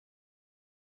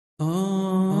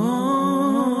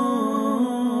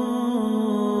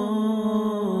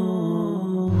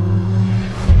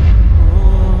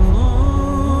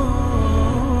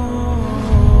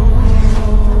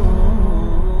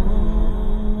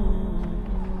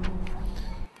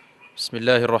بسم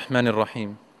الله الرحمن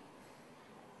الرحيم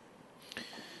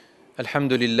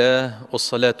الحمد لله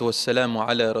والصلاة والسلام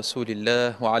على رسول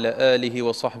الله وعلى آله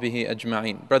وصحبه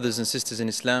أجمعين. Brothers and sisters in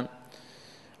Islam,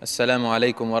 Assalamu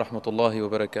alaikum wa rahmatullahi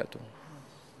wa barakatuh.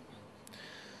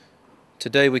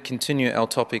 Today we continue our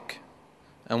topic,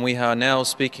 and we are now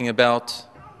speaking about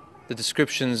the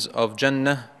descriptions of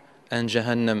Jannah and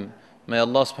Jahannam. May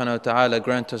Allah subhanahu wa ta'ala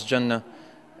grant us Jannah,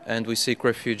 and we seek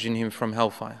refuge in Him from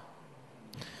hellfire.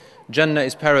 Jannah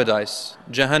is paradise,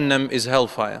 Jahannam is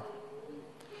hellfire.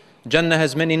 Jannah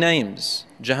has many names,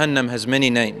 Jahannam has many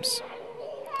names.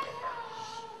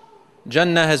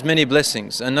 Jannah has many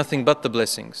blessings and nothing but the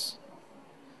blessings.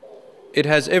 It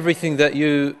has everything that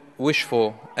you wish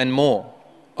for and more,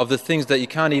 of the things that you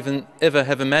can't even ever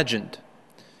have imagined.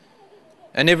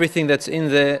 And everything that's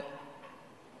in there,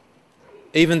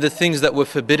 even the things that were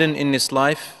forbidden in this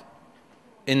life,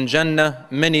 in Jannah,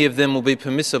 many of them will be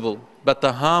permissible, but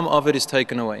the harm of it is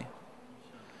taken away.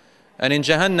 And in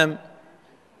Jahannam,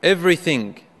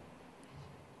 everything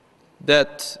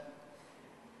that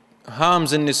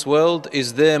harms in this world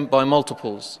is there by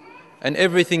multiples. And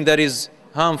everything that is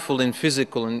harmful in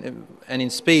physical and in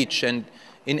speech and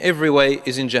in every way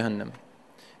is in Jahannam.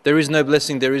 There is no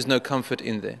blessing, there is no comfort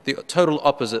in there. The total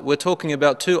opposite. We're talking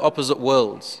about two opposite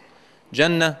worlds,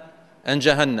 Jannah and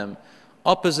Jahannam.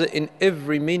 Opposite in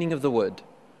every meaning of the word.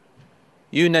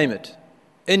 You name it.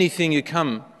 Anything you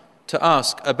come to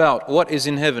ask about what is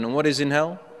in heaven and what is in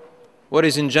hell, what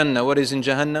is in Jannah, what is in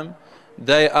Jahannam,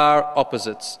 they are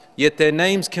opposites. Yet their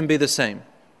names can be the same.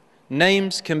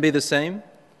 Names can be the same,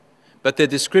 but their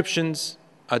descriptions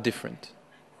are different.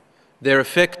 Their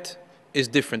effect is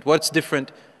different. What's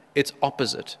different? It's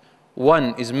opposite.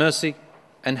 One is mercy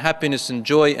and happiness and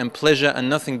joy and pleasure and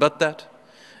nothing but that.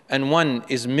 And one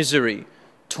is misery,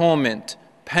 torment,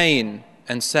 pain,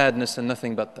 and sadness and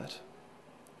nothing but that.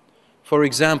 For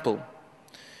example,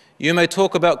 you may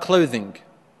talk about clothing.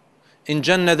 In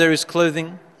Jannah there is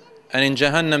clothing, and in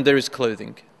Jahannam there is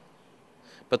clothing.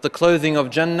 But the clothing of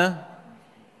Jannah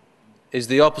is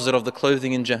the opposite of the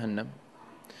clothing in Jahannam.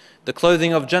 The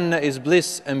clothing of Jannah is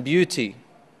bliss and beauty,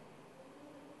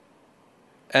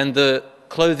 and the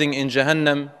clothing in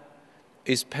Jahannam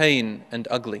is pain and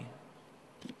ugly.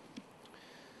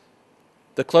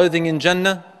 The clothing in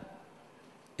Jannah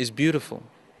is beautiful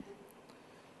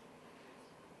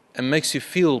and makes you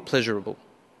feel pleasurable.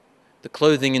 The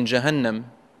clothing in Jahannam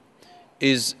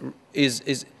is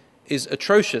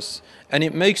atrocious, and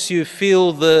it makes you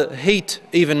feel the heat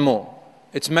even more.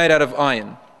 It's made out of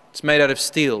iron, it's made out of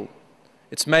steel,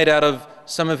 it's made out of,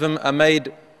 some of them are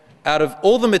made out of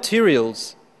all the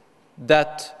materials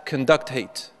that conduct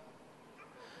heat,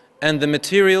 and the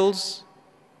materials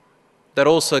that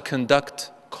also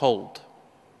conduct cold.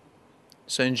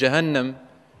 So in Jahannam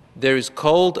there is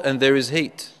cold and there is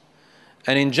heat,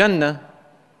 and in Jannah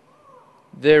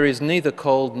there is neither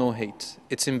cold nor heat.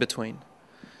 It's in between.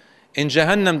 In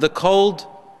Jahannam the cold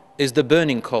is the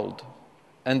burning cold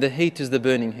and the heat is the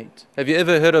burning heat. Have you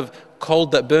ever heard of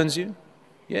cold that burns you?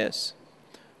 Yes.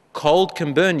 Cold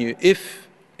can burn you. If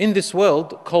in this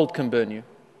world cold can burn you,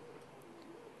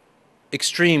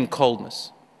 extreme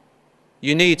coldness,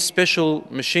 you need special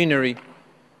machinery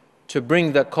to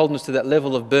bring that coldness to that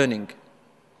level of burning.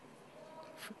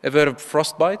 Ever heard of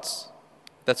frostbites?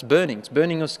 That's burning. It's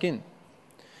burning your skin.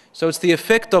 So it's the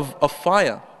effect of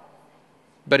fire,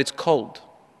 but it's cold.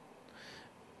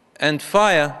 And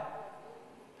fire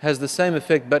has the same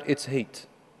effect, but it's heat.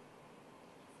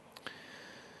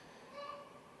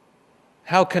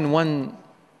 How can one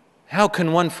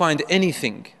find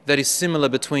anything that is similar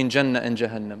between Jannah and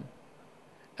Jahannam?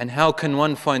 And how can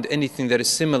one find anything that is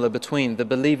similar between the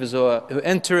believers who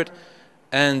enter it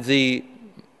and the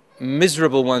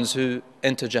miserable ones who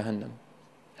enter Jahannam?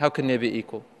 How can they be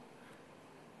equal?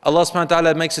 Allah subhanahu wa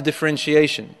ta'ala makes a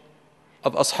differentiation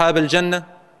of Ashab al-Jannah,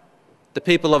 the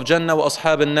people of Jannah, wa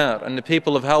Ashab al-Nar, and the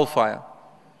people of hellfire.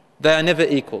 They are never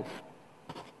equal.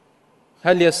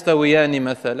 هل يستويان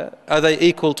مثلا? Are they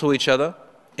equal to each other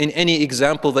in any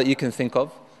example that you can think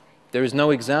of? There is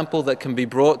no example that can be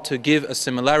brought to give a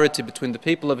similarity between the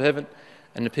people of heaven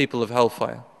and the people of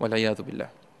hellfire. وَالْعِيَاذُ بِاللَّهِ.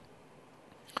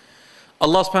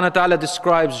 Allah subhanahu wa ta'ala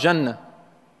describes Jannah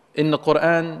in the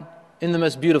Quran in the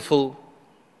most beautiful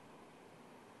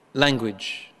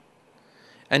language.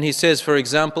 And He says, for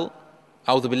example,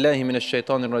 أعوذ بالله من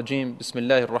الشيطان الرجيم بسم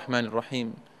الله الرحمن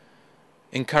الرحيم,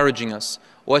 encouraging us,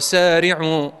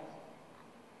 وَسَارِعُوا,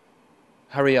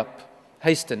 hurry up,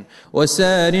 hasten.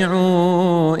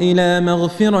 وسارعوا إلى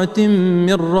مغفرة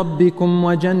من ربكم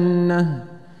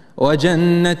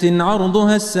وجنة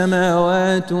عرضها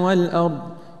السماوات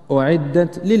والأرض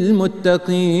أعدت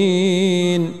للمتقين.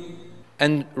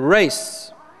 And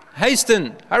race,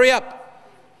 hasten, hurry up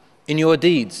in your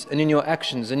deeds and in your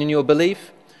actions and in your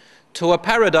belief to a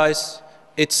paradise.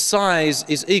 Its size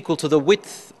is equal to the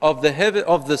width of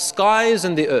the skies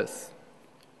and the earth.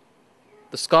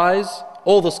 The skies,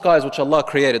 all the skies which Allah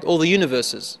created, all the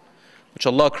universes which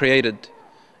Allah created,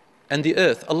 and the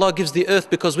earth. Allah gives the earth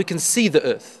because we can see the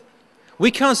earth.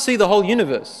 We can't see the whole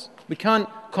universe. We can't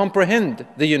comprehend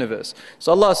the universe.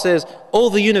 So Allah says, all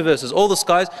the universes, all the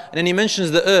skies, and then He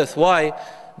mentions the earth. Why?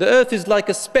 The earth is like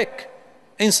a speck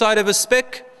inside of a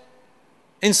speck,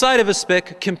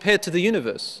 compared to the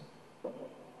universe.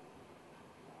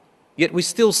 Yet we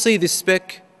still see this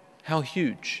speck, how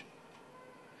huge.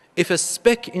 If a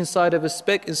speck inside of a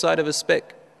speck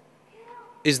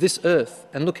is this earth,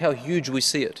 and look how huge we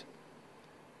see it.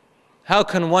 How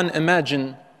can one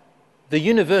imagine the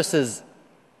universes?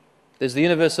 There's the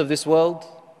universe of this world,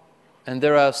 and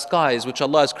there are skies which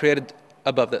Allah has created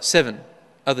above that, 7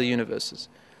 other universes.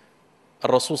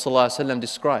 Rasul sallallahu alaihi wasallam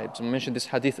describes, and we mentioned this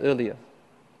hadith earlier,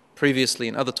 previously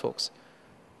in other talks,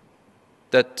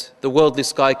 that the worldly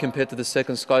sky compared to the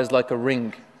second sky is like a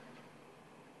ring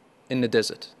in the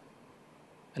desert.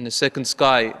 And the second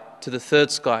sky to the third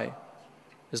sky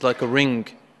is like a ring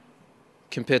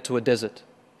compared to a desert.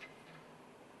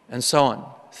 And so on.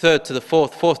 Third to the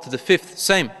fourth, fourth to the fifth,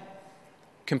 same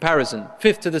comparison.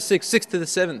 Fifth to the sixth, sixth to the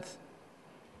seventh.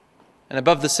 And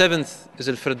above the seventh is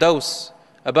Al-Firdaus.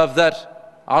 Above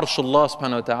that, Arshullah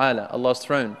subhanahu wa ta'ala, Allah's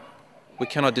throne. We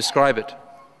cannot describe it.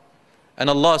 And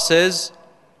Allah says,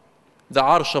 the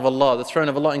Arsh of Allah, the throne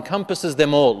of Allah encompasses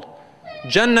them all.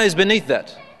 Jannah is beneath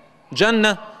that.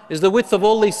 Jannah is the width of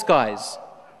all these skies.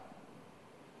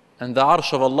 And the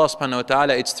Arsh of Allah subhanahu wa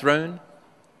ta'ala, its throne,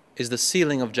 is the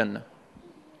ceiling of Jannah.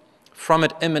 From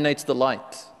it emanates the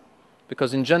light.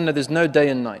 Because in Jannah there's no day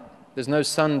and night. There's no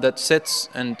sun that sets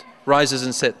and rises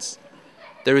and sets.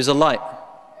 There is a light.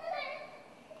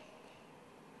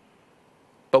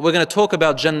 But we're going to talk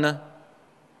about Jannah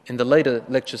in the later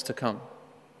lectures to come.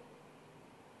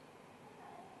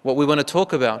 What we want to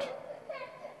talk about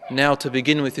now to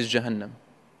begin with is Jahannam.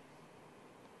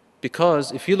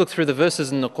 Because if you look through the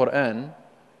verses in the Quran,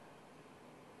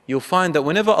 you'll find that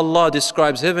whenever Allah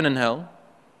describes heaven and hell,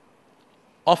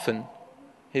 often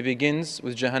He begins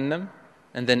with Jahannam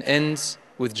and then ends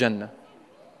with Jannah.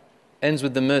 Ends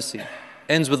with the mercy,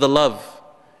 ends with the love,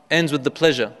 ends with the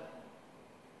pleasure.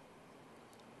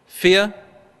 Fear,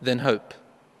 then hope.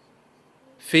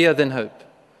 Fear, then hope.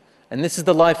 And this is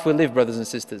the life we live, brothers and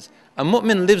sisters. A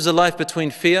mu'min lives a life between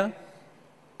fear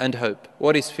and hope.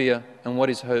 What is fear and what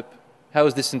is hope? How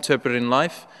is this interpreted in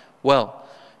life? Well,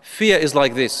 fear is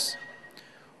like this.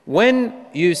 When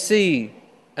you see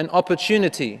an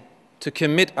opportunity to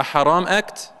commit a haram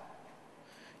act,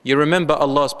 you remember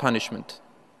Allah's punishment.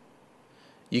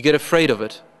 You get afraid of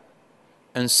it,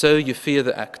 and so you fear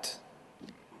the act.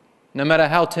 No matter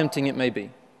how tempting it may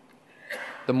be,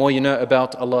 the more you know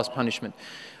about Allah's punishment.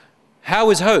 How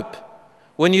is hope?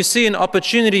 When you see an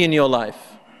opportunity in your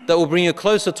life that will bring you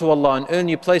closer to Allah and earn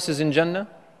you places in Jannah,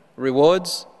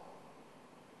 rewards,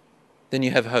 then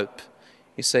you have hope.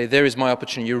 You say, there is my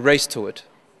opportunity. You race to it.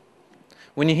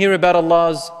 When you hear about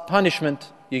Allah's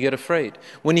punishment, you get afraid.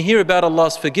 When you hear about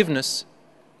Allah's forgiveness,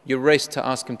 you race to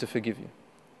ask Him to forgive you.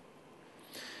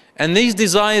 And these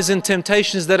desires and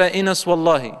temptations that are in us,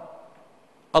 wallahi,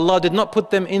 Allah did not put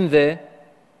them in there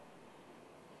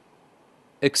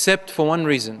except for one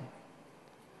reason,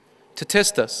 to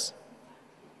test us.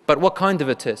 But what kind of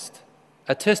a test?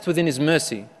 A test within His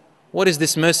mercy. What is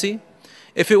this mercy?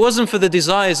 If it wasn't for the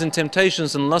desires and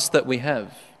temptations and lust that we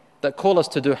have, that call us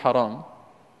to do haram,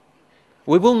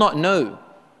 we will not know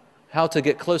how to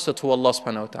get closer to Allah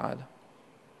subhanahu wa ta'ala.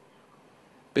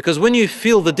 Because when you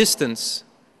feel the distance,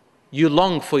 you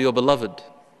long for your beloved,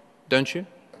 don't you?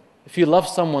 If you love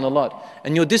someone a lot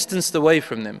and you're distanced away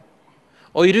from them,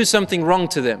 or you do something wrong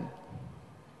to them,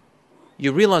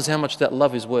 you realize how much that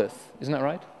love is worth. Isn't that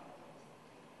right?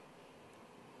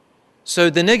 So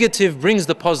the negative brings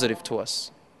the positive to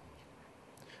us.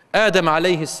 Adam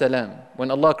alayhi salam, when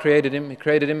Allah created him, He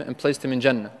created him and placed him in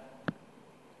Jannah.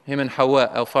 Him and Hawa,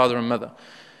 our father and mother.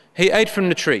 He ate from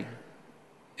the tree.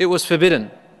 It was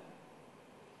forbidden.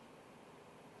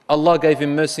 Allah gave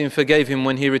him mercy and forgave him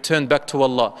when he returned back to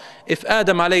Allah. If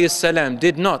Adam alayhi salam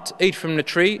did not eat from the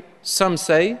tree, some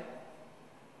say,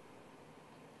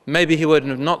 maybe he would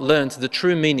have not learned the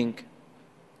true meaning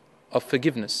of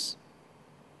forgiveness.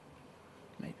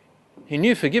 Maybe. He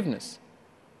knew forgiveness,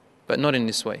 but not in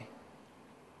this way.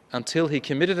 Until he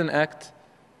committed an act,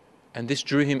 and this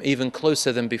drew him even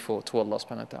closer than before to Allah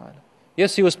subhanahu wa ta'ala.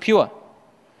 Yes, he was pure,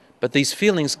 But these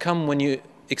feelings come when you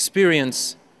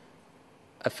experience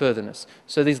a furtherness.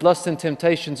 So these lusts and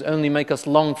temptations only make us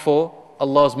long for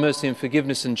Allah's mercy and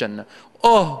forgiveness in Jannah.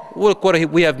 Oh, look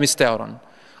what we have missed out on.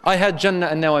 I had Jannah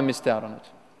and now I missed out on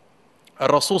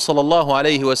it. Rasul sallallahu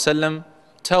alayhi wasallam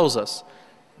tells us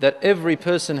that every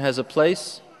person has a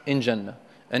place in Jannah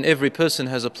and every person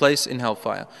has a place in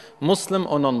hellfire, Muslim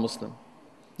or non-Muslim.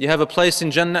 You have a place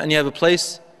in Jannah and you have a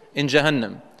place in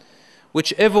Jahannam.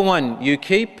 Whichever one you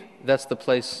keep, that's the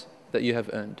place that you have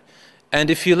earned. And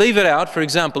if you leave it out, for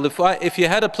example, if you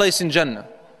had a place in Jannah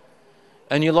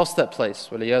and you lost that place,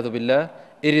 waliyadu billah,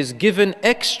 it is given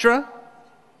extra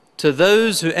to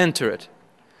those who enter it.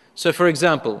 So for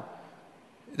example,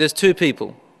 there's two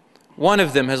people. One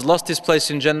of them has lost his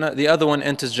place in Jannah, the other one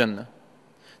enters Jannah.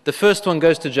 The first one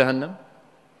goes to Jahannam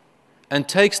and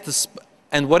takes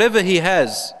and whatever he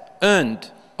has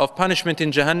earned of punishment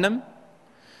in Jahannam,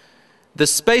 the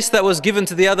space that was given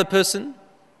to the other person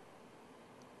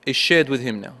is shared with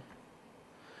him now.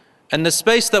 And the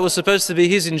space that was supposed to be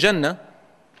his in Jannah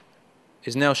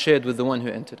is now shared with the one who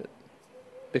entered it.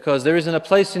 Because there isn't a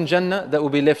place in Jannah that will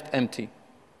be left empty.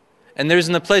 And there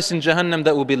isn't a place in Jahannam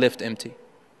that will be left empty.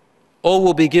 All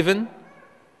will be given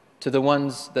to the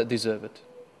ones that deserve it.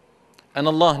 And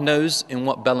Allah knows in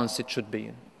what balance it should be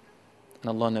in. And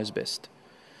Allah knows best.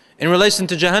 In relation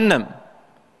to Jahannam,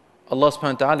 Allah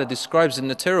subhanahu wa ta'ala describes it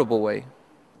in a terrible way.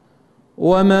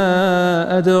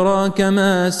 وما أدراك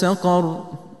ما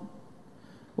سقر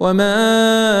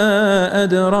وما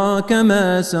أدراك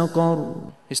ما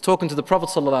سقر. He's talking to the Prophet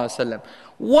ﷺ.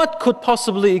 What could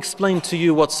possibly explain to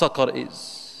you what saqar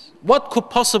is? What could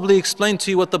possibly explain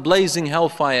to you what the blazing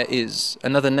hellfire is?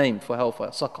 Another name for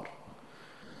hellfire, saqar.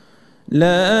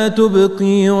 لا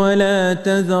تبقي ولا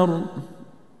تذر.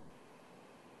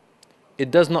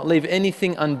 It does not leave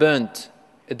anything unburnt.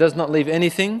 It does not leave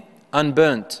anything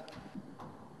unburnt.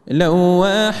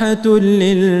 لواحة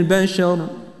للبشر.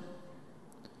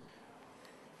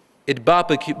 It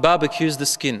barbecues the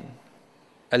skin.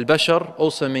 Al-bashar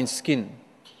also means skin.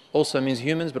 Also means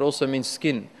humans, but also means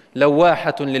skin.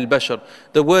 لواحة للبشر.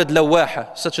 The word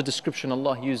lawaha, such a description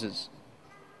Allah uses.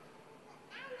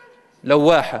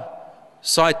 Lawaha,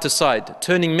 side to side,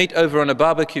 turning meat over on a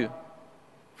barbecue,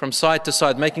 from side to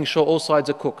side, making sure all sides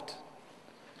are cooked.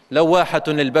 لواحة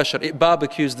للبشر. It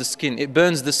barbecues the skin, it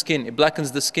burns the skin, it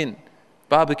blackens the skin,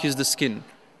 barbecues the skin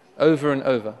over and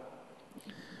over.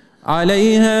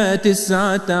 عليها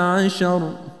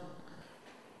 19.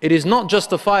 It is not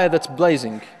just a fire that's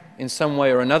blazing in some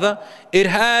way or another. It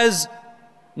has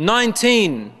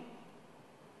 19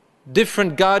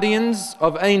 different guardians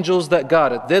of angels that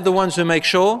guard it. They're the ones who make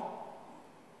sure.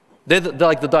 They're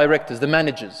like the directors, the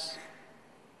managers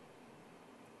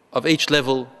of each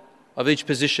level, of each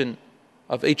position,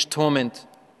 of each torment,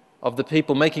 of the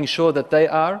people, making sure that they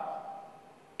are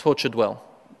tortured well.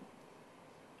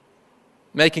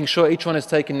 Making sure each one has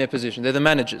taken their position. They're the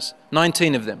managers,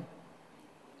 19 of them.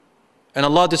 And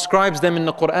Allah describes them in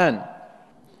the Quran.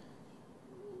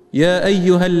 يا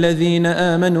أيها الذين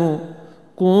آمنوا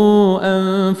قوا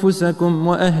أنفسكم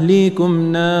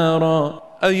وأهليكم نارا.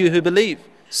 O you who believe,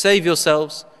 save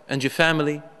yourselves and your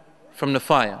family from the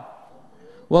fire.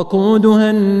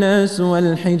 وقودها الناس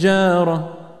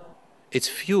والحجارة. Its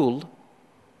fuel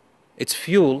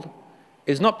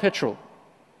is not petrol.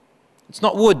 It's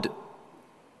not wood.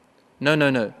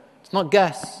 No. It's not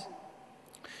gas.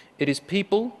 It is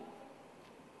people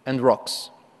and rocks.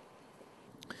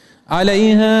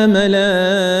 عليها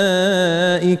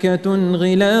ملائكة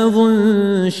غلاظ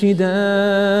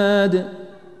شداد.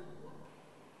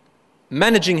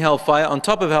 Managing hellfire, on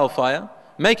top of hellfire,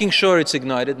 making sure it's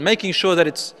ignited, making sure that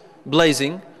it's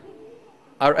blazing,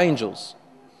 are angels.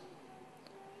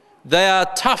 They are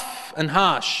tough and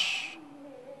harsh.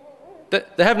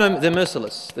 They're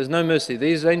merciless. There's no mercy.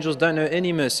 These angels don't know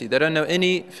any mercy. They don't know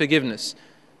any forgiveness.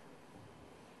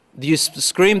 You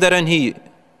scream, they don't hear you.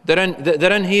 They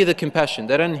don't hear the compassion.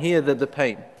 They don't hear the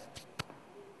pain.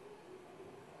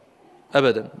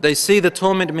 Abadan. They see the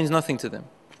torment, it means nothing to them.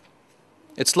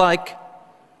 It's like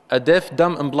a deaf,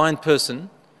 dumb and blind person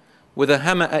with a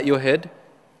hammer at your head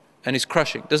and he's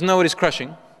crushing. Doesn't know what he's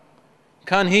crushing.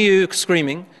 Can't hear you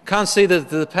screaming. Can't see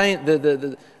the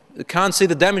pain, can't see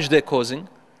the damage they're causing.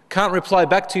 Can't reply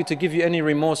back to you to give you any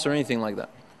remorse or anything like that.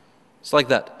 It's like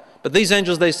that. But these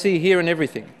angels, they see, hear and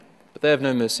everything. But they have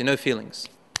no mercy, no feelings.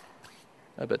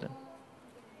 Abadan.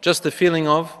 Just the feeling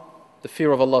of the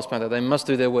fear of Allah subhanahu wa ta'ala. They must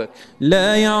do their work.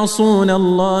 لا يعصون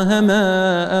الله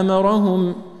ما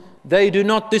أمرهم. They do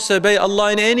not disobey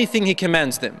Allah in anything He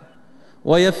commands them.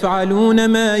 ويفعلون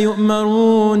ما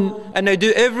يؤمرون. And they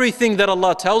do everything that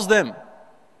Allah tells them.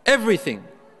 Everything.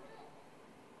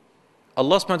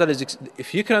 Allah subhanahu wa ta'ala is,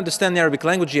 if you can understand the Arabic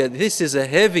language here, this is a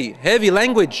heavy, heavy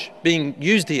language being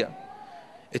used here.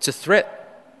 It's a threat.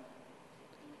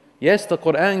 Yes, the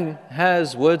Quran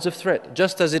has words of threat,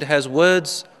 just as it has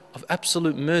words of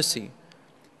absolute mercy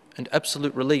and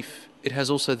absolute relief. It has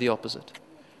also the opposite.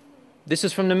 This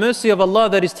is from the mercy of Allah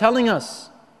that is telling us,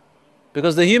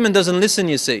 because the human doesn't listen,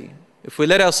 you see. If we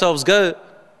let ourselves go,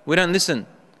 we don't listen.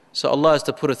 So Allah has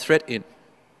to put a threat in.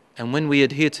 And when we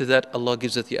adhere to that, Allah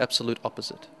gives it the absolute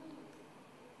opposite.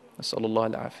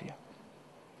 Nasallallahu al-afiyah.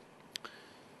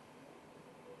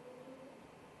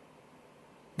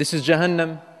 This is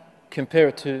Jahannam. Compare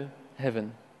it to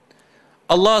heaven.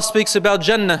 Allah speaks about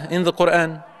Jannah in the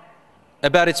Quran,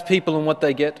 about its people and what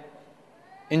they get,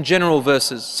 in general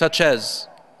verses, such as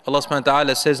Allah subhanahu wa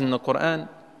ta'ala says in the Quran,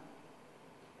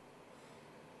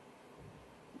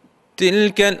 Allah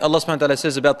subhanahu wa ta'ala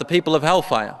says about the people of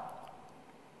hellfire,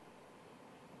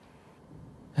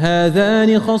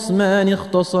 هذان خصمان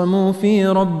اختصموا في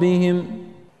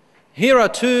ربهم. Here are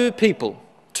two people,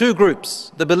 two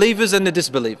groups, the believers and the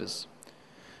disbelievers.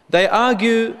 They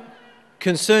argue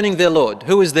concerning their Lord.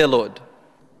 Who is their Lord?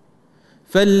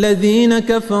 فالذين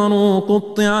كفروا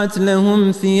قطعت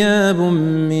لهم ثياب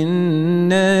من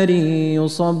نار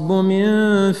يصب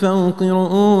من فوق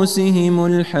رؤوسهم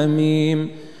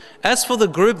الحميم. As for the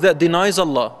group that denies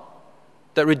Allah,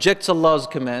 that rejects Allah's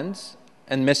commands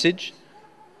and message,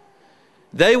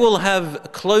 they will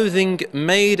have clothing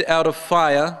made out of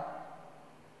fire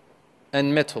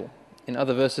and metal. In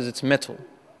other verses, it's metal.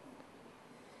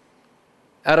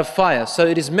 Out of fire. So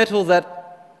it is metal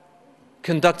that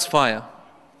conducts fire.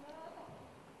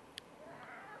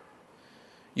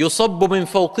 يصب من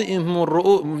فوق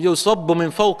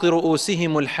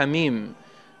رؤوسهم الحميم.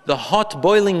 The hot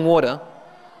boiling water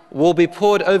will be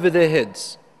poured over their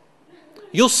heads.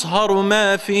 يصهر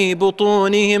ما في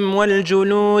بطونهم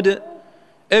والجلود.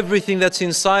 Everything that's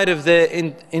inside of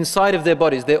their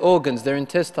bodies, their organs, their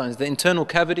intestines, their internal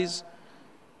cavities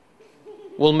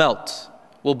will melt,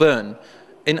 will burn.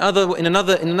 In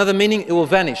another meaning, it will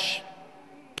vanish,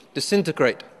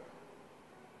 disintegrate.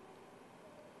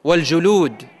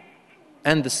 وَالْجُلُودِ,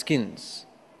 and the skins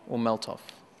will melt off.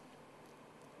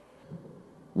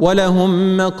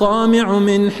 وَلَهُمْ مَقَامِعُ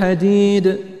مِنْ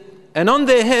حَدِيدٍ. And on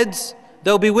their heads,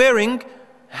 they'll be wearing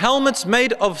helmets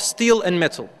made of steel and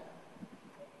metal.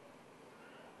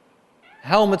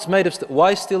 Helmets made of steel.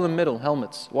 Why steel and metal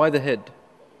helmets? Why the head?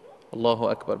 Allahu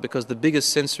Akbar. Because the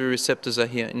biggest sensory receptors are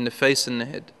here, in the face and the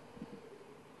head.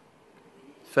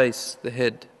 Face, the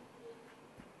head.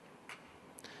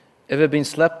 Ever been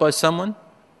slapped by someone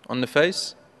on the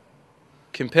face?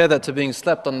 Compare that to being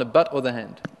slapped on the butt or the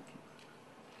hand.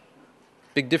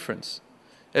 Big difference.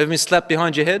 Ever been slapped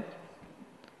behind your head?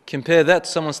 Compare that to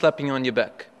someone slapping you on your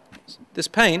back. There's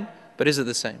pain, but is it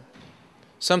the same?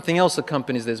 Something else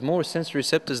accompanies. There's more sensory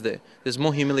receptors there. There's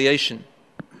more humiliation.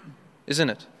 Isn't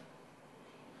it?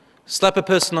 Slap a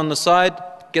person on the side,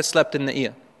 get slapped in the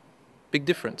ear. Big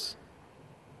difference.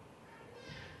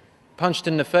 Punched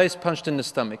in the face, punched in the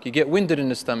stomach. You get winded in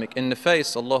the stomach, in the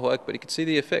face, Allahu Akbar. You can see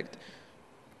the effect.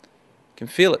 You can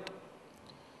feel it.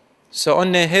 So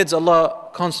on their heads, Allah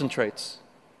concentrates.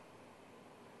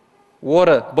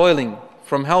 Water boiling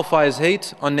from hellfire's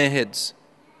heat on their heads.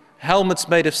 Helmets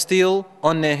made of steel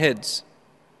on their heads,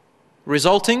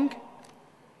 resulting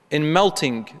in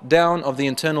melting down of the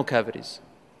internal cavities.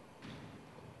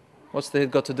 What's the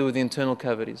head got to do with the internal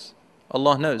cavities?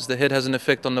 Allah knows. The head has an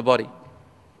effect on the body.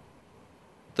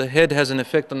 The head has an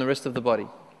effect on the rest of the body.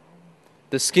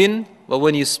 The skin, well,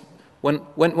 when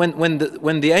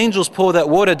the angels pour that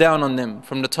water down on them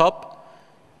from the top,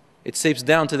 it seeps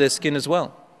down to their skin as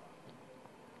well.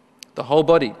 The whole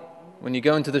body. When you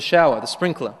go into the shower, the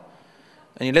sprinkler,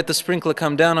 and you let the sprinkler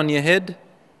come down on your head,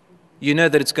 you know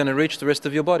that it's going to reach the rest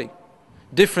of your body.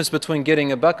 Difference between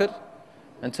getting a bucket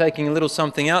and taking a little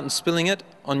something out and spilling it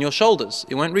on your shoulders.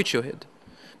 It won't reach your head.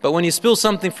 But when you spill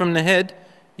something from the head,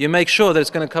 you make sure that it's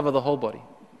going to cover the whole body.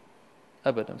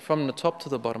 Abadan. From the top to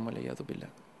the bottom.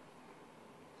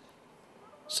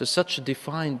 So such a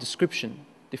defined description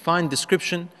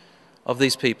of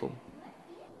these people.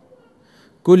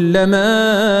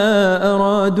 كلما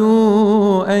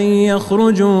أرادوا أن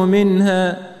يخرجوا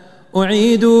منها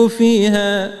أعيدوا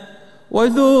فيها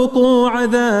وذوقوا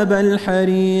عذاب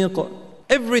الحريق.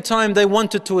 Every time they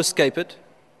wanted to escape it,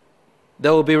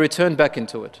 they will be returned back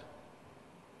into it.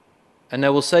 And they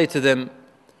will say to them,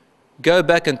 go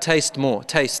back and taste more.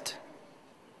 Taste.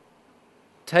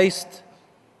 Taste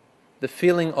the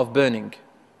feeling of burning.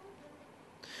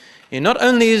 And not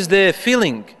only is there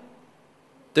feeling,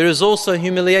 there is also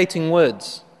humiliating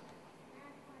words,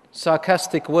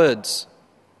 sarcastic words,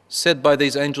 said by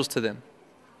these angels to them.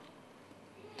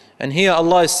 And here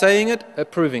Allah is saying it,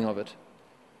 approving of it.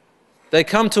 They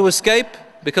come to escape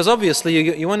because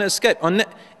obviously you want to escape.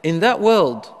 In that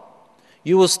world,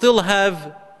 you will still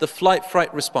have the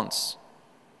flight-fright response.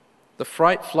 The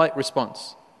fright-flight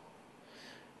response.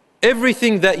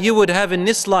 Everything that you would have in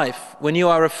this life when you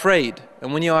are afraid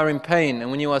and when you are in pain and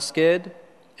when you are scared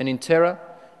and in terror,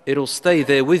 it'll stay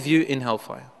there with you in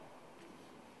hellfire.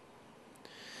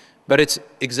 But it's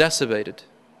exacerbated.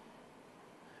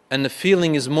 And the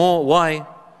feeling is more, why?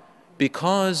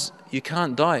 Because you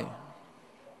can't die.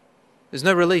 There's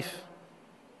no relief.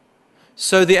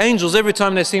 So the angels, every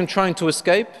time they see him trying to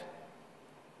escape,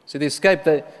 so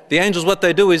the angels, what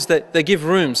they do is they give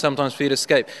room sometimes for you to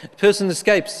escape. The person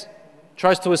escapes,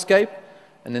 tries to escape,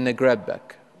 and then they grab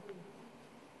back.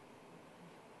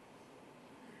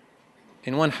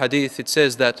 In one hadith it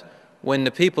says that when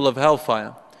the people of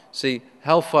hellfire, see,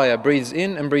 hellfire breathes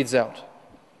in and breathes out.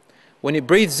 When it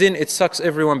breathes in, it sucks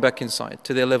everyone back inside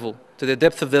to their level, to the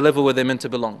depth of their level where they're meant to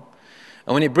belong.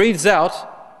 And when it breathes out,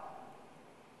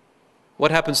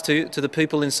 what happens to the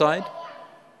people inside?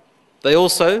 They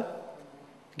also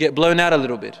get blown out a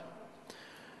little bit.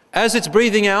 As it's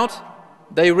breathing out,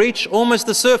 they reach almost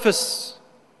the surface.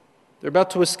 They're about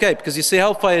to escape, because you see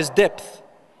hellfire is depth.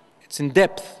 It's in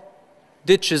depth.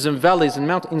 Ditches and valleys and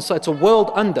mountains inside. It's a world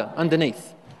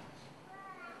underneath.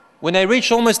 When they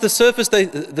reach almost the surface,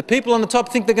 the people on the top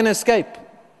think they're going to escape.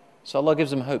 So Allah gives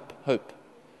them hope.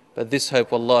 But this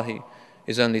hope, wallahi,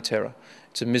 is only terror.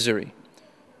 It's a misery.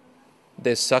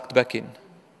 They're sucked back in.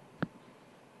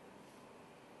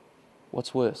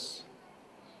 What's worse?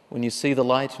 When you see the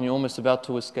light and you're almost about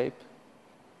to escape,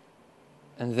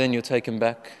 and then you're taken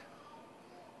back.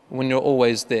 When you're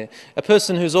always there. A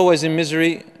person who's always in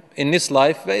misery in this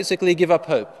life, basically give up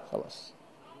hope.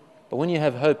 But when you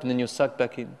have hope and then you're sucked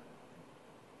back in,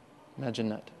 imagine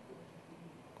that.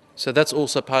 So that's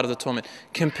also part of the torment.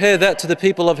 Compare that to the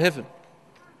people of heaven.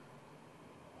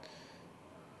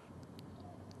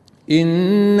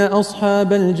 إن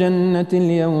أصحاب الجنة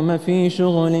اليوم في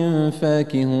شغل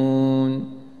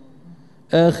فاكهون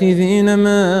آخذين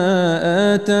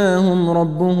ما آتاهم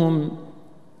ربهم.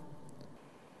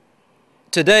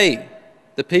 Today,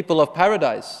 the people of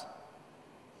paradise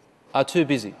are too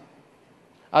busy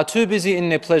in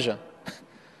their pleasure.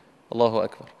 Allahu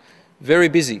Akbar. Very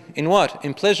busy. In what?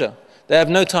 In pleasure. They have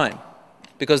no time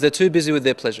because they're too busy with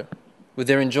their pleasure, with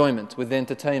their enjoyment, with their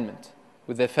entertainment,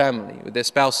 with their family, with their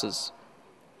spouses.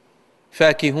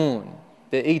 Fakihun.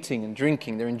 They're eating and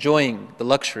drinking, they're enjoying the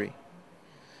luxury.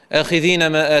 آخذين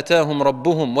ما آتاهم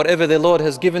ربهم. Whatever their Lord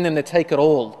has given them, they take it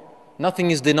all. Nothing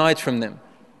is denied from them.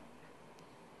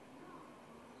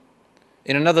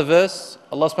 In another verse,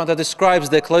 Allah subhanahu wa ta'ala describes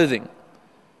their clothing.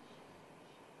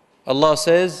 Allah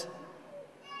says,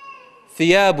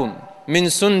 ثِيَابٌ مِّن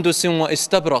سُنْدُسٍ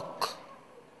وَإِسْتَبْرَقٍ.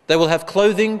 They will have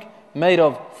clothing made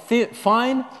of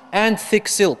fine and thick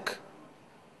silk.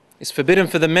 It's forbidden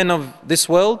for the men of this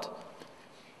world,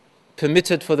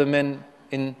 permitted for the men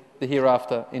in the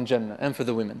hereafter in Jannah, and for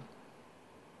the women.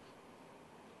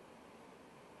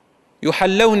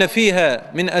 يحلون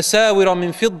فيها من أساور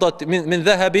من فضة من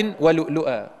ذهب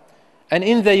ولؤلؤا. And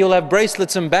in there you'll have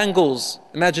bracelets and bangles.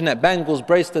 Imagine that, bangles,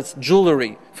 bracelets,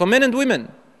 jewelry for men and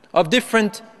women of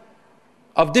different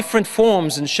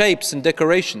forms and shapes and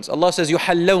decorations. Allah says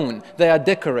يحلون, they are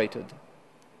decorated.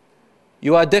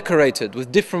 You are decorated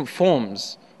with different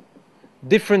forms,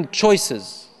 different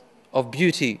choices of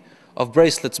beauty, of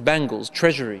bracelets, bangles,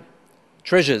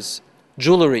 treasures,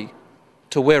 jewelry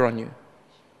to wear on you.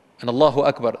 And Allahu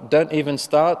Akbar, don't even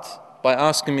start by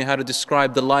asking me how to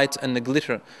describe the light and the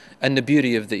glitter and the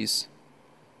beauty of these.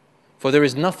 For there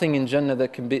is nothing in Jannah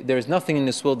there is nothing in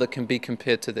this world that can be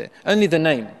compared to there. Only the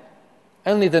name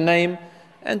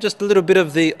and just a little bit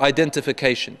of the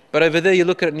identification. But over there you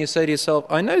look at it and you say to yourself,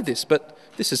 I know this, but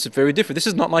this is very different. This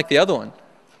is not like the other one.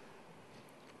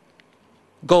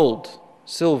 Gold,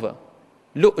 silver,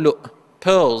 lu'lu',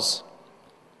 pearls.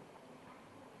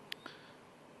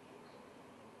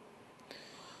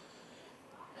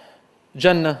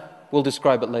 Jannah, we'll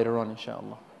describe it later on,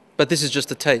 inshallah. But this is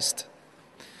just a taste.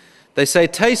 They say,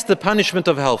 taste the punishment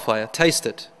of hellfire, taste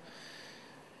it.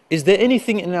 Is there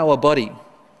anything in our body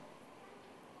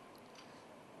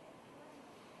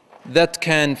that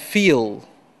can feel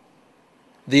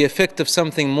the effect of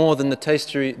something more than the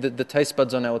taste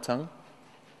buds on our tongue?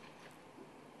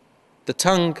 The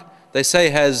tongue, they say,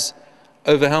 has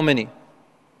over how many?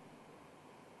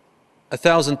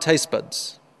 1,000 taste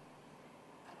buds.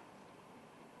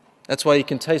 That's why you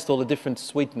can taste all the different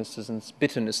sweetnesses and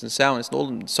bitterness and sourness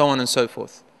and so on and so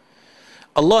forth.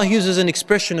 Allah uses an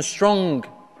expression, a strong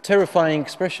terrifying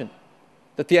expression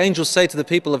that the angels say to the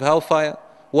people of hellfire,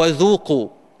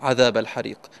 وَذُوقُوا عَذَابَ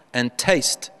الْحَرِيقِ, and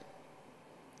taste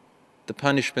the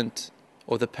punishment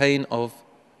or the pain of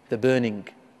the burning.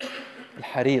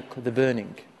 Al-hariq, the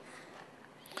burning.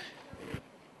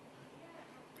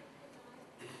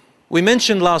 We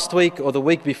mentioned last week or the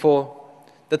week before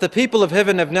that the people of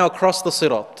heaven have now crossed the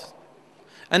sirat,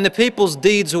 and the people's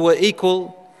deeds who were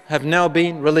equal have now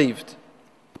been relieved.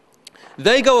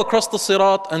 They go across the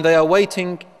sirat and they are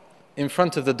waiting in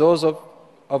front of the doors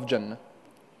of Jannah.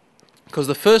 Because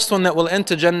the first one that will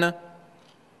enter Jannah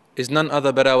is none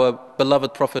other but our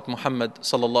beloved Prophet Muhammad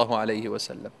sallallahu alayhi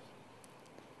wasallam.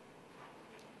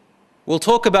 We'll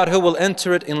talk about who will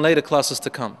enter it in later classes to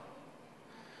come.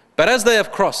 But as they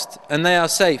have crossed and they are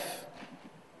safe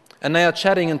and they are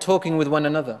chatting and talking with one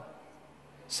another,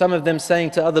 some of them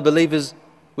saying to other believers,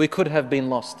 we could have been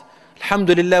lost.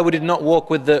 Alhamdulillah, we did not walk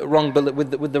with the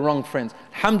wrong friends.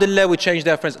 Alhamdulillah, we changed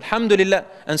our friends. Alhamdulillah.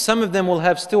 And some of them will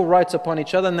have still rights upon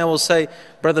each other, and they will say,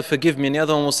 brother, forgive me. And the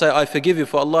other one will say, I forgive you,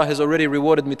 for Allah has already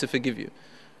rewarded me to forgive you.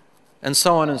 And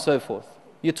so on and so forth.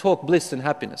 You talk bliss and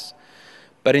happiness.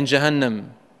 But in Jahannam,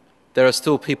 there are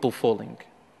still people falling.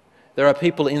 There are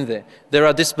people in there. There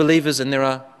are disbelievers and there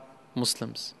are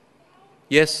Muslims.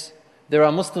 Yes, there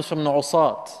are Muslims from the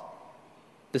Assaad,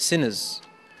 the sinners.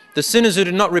 The sinners who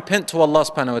did not repent to Allah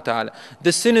subhanahu wa ta'ala.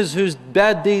 The sinners whose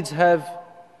bad deeds have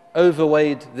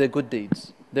overweighed their good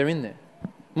deeds. They're in there.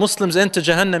 Muslims enter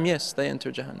Jahannam, yes, they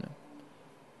enter Jahannam.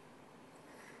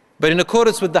 But in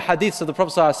accordance with the hadiths of the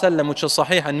Prophet ﷺ, which are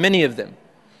sahih, and many of them,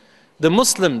 the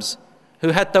Muslims who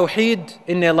had tawheed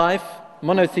in their life,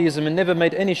 monotheism, and never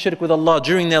made any shirk with Allah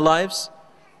during their lives,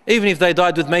 even if they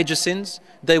died with major sins,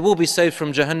 they will be saved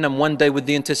from Jahannam one day with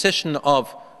the intercession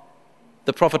of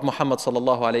the Prophet Muhammad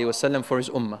sallallahu alayhi wasallam for his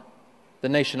ummah, the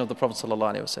nation of the Prophet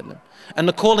sallallahu alayhi wasallam, and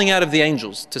the calling out of the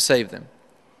angels to save them.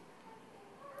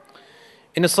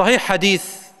 In a sahih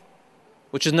hadith,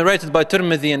 which is narrated by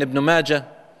Tirmidhi and Ibn Majah,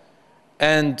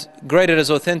 and graded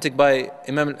as authentic by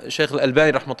Imam Shaykh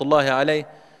al-Albani rahmatullahi alayhi,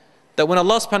 that when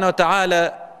Allah subhanahu wa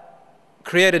ta'ala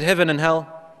created heaven and hell,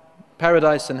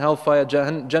 paradise and hellfire,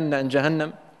 Jannah and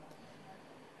Jahannam,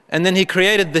 and then He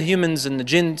created the humans and the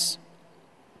jinns,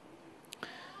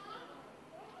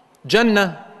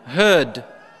 Jannah heard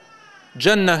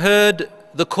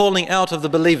the calling out of the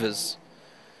believers,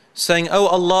 saying, "Oh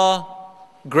Allah,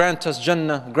 grant us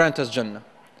Jannah, grant us Jannah."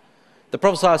 The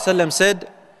Prophet ﷺ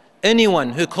said,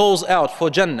 anyone who calls out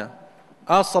for Jannah,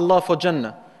 asks Allah for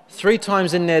Jannah 3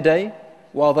 times in their day,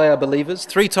 while they are believers,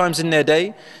 3 times in their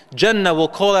day, Jannah will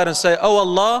call out and say, "Oh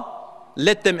Allah,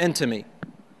 let them enter me."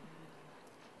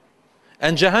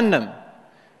 And Jahannam,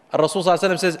 Rasul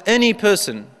ﷺ says, any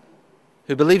person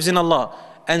who believes in Allah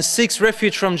and seeks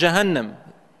refuge from Jahannam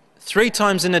 3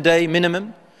 times in a day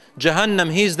minimum,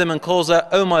 Jahannam hears them and calls out,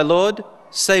 "Oh my Lord,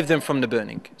 save them from the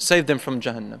burning, save them from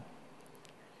Jahannam."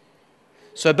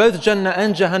 So both Jannah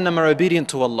and Jahannam are obedient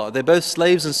to Allah. They're both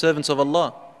slaves and servants of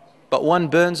Allah, but one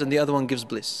burns and the other one gives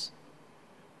bliss.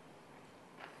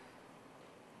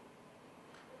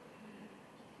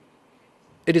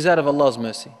 It is out of Allah's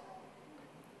mercy.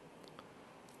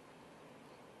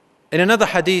 In another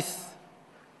hadith,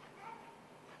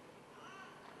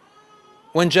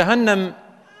 when Jahannam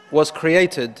was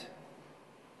created,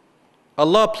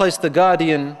 Allah placed the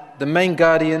guardian, the main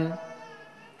guardian,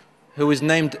 who is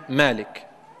named Malik.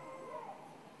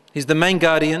 He's the main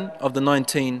guardian of the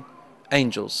 19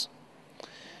 angels.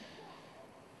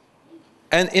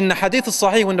 And in the hadith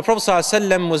al-Sahih, when the Prophet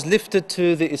ﷺ was lifted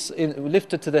to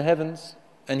the heavens,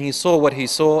 and he saw what he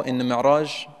saw in the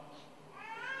Mi'raj,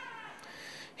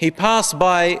 he passed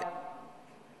by,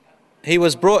 he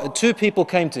was brought, 2 people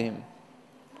came to him.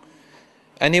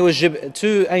 And he was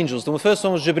 2 angels. The first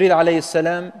one was Jibreel alayhi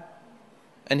salam,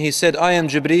 and he said, "I am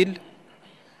Jibreel,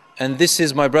 and this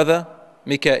is my brother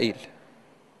Mikael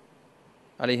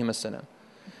alayhi salam."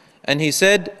 And he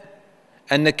said,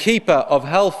 "And the keeper of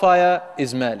hellfire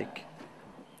is Malik."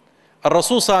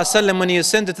 Rasul sallallahu alayhi wa sallam, when he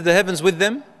ascended to the heavens with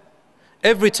them,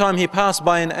 every time he passed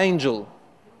by an angel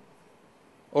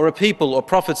or a people or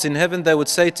prophets in heaven, they would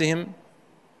say to him,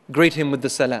 greet him with the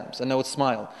salams, and they would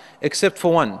smile, except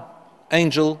for one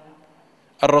angel.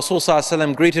 Rasul sallallahu alayhi wa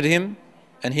sallam greeted him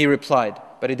and he replied,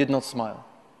 but he did not smile.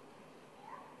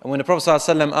 And when the Prophet sallallahu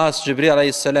alayhi wa sallam asked Jibreel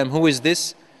alayhi salam, "Who is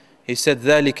this?" he said,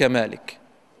 "Dhalika Malik,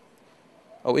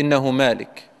 or innahu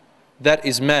Malik." That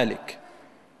is Malik,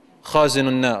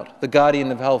 Khazinun Nar, the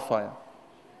guardian of hellfire.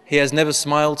 He has never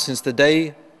smiled since the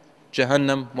day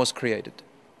Jahannam was created.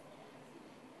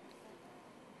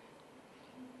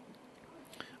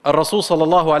 Rasul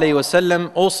sallallahu alayhi wa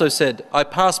sallam also said, "I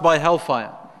passed by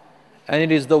hellfire, And it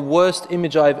is the worst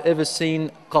image I've ever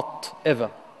seen, qat,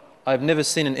 ever. I've never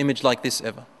seen an image like this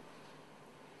ever.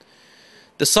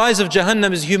 The size of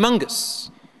Jahannam is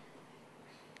humongous.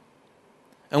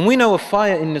 And we know a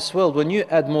fire in this world, when you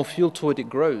add more fuel to it, it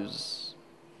grows.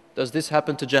 Does this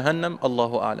happen to Jahannam?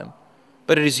 Allahu A'lam.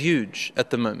 But it is huge at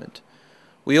the moment.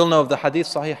 We all know of the hadith,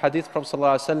 Sahih hadith, Prophet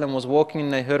ﷺ was walking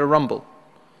and they heard a rumble.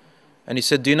 And he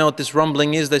said, do you know what this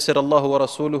rumbling is? They said, Allahu wa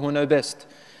Rasuluhu know best.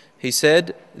 He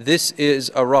said, this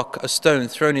is a rock, a stone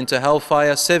thrown into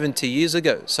hellfire 70 years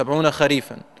ago, sab'una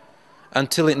kharifan,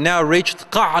 until it now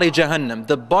reached qa'ri Jahannam,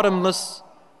 the bottomless,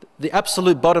 the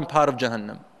absolute bottom part of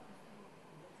Jahannam.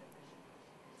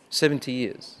 70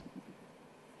 years.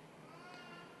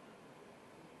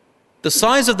 The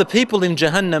size of the people in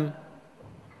Jahannam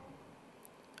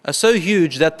are so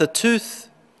huge that the tooth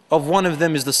of one of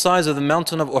them is the size of the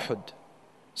mountain of Uhud.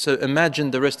 So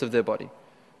imagine the rest of their body.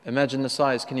 Imagine the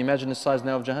size. Can you imagine the size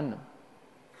now of Jahannam?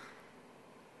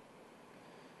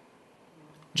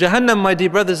 Jahannam, my dear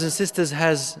brothers and sisters,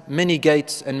 has many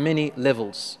gates and many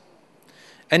levels.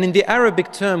 And in the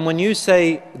Arabic term, when you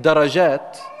say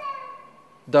darajat,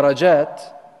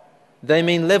 they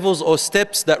mean levels or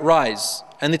steps that rise.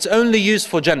 And it's only used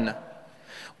for Jannah.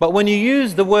 But when you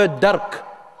use the word dark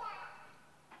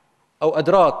or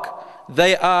adrak,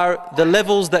 they are the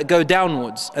levels that go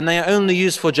downwards, and they are only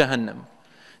used for Jahannam.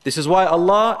 This is why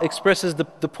Allah expresses the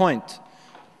point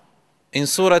in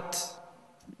Surah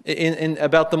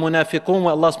about the munafiqun,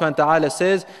 where Allah subhanahu wa ta'ala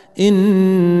says,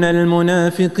 إِنَّ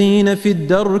الْمُنَافِقِينَ فِي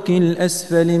الدَّرْكِ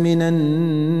الْأَسْفَلِ مِنَ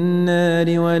النَّارِ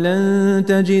وَلَن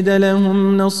تَجِدَ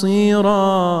لَهُمْ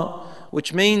نَصِيرًا.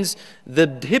 Which means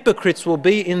the hypocrites will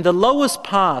be in the lowest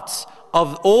parts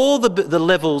of all the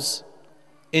levels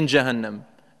in Jahannam,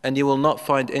 and you will not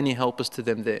find any helpers to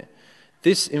them there.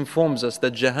 This informs us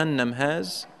that Jahannam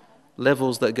has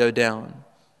levels that go down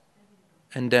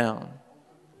and down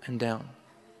and down.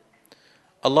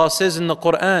 Allah says in the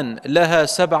Quran, لَهَا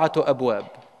سَبْعَةُ أَبْوَابٍ.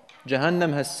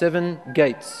 Jahannam has 7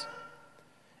 gates.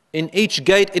 In each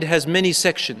gate it has many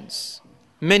sections,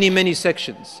 many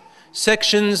sections.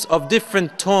 Sections of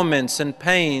different torments and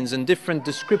pains and different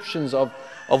descriptions of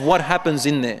what happens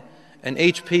in there. And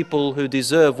each people who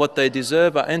deserve what they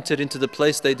deserve are entered into the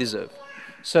place they deserve.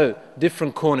 So,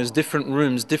 different corners, different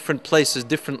rooms, different places,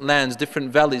 different lands,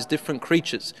 different valleys, different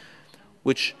creatures,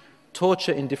 which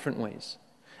torture in different ways.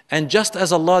 And just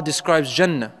as Allah describes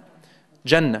Jannah,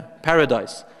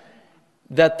 paradise,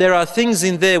 that there are things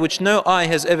in there which no eye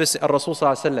has ever seen. Rasul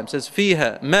ﷺ says,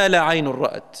 فِيهَا مَا لَا عَيْنٌ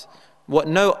رَأَتْ.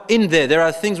 In there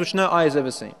are things which no eye has ever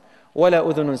seen. وَلَا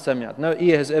أُذُنٌ سَمِعَتْ. No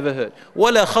ear has ever heard.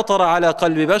 وَلَا خَطَرَ عَلَى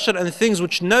قَلْبِ بَشَرٍ. And things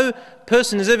which no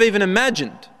person has ever even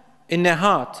imagined in their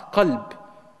heart, qalb,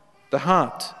 the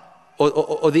heart,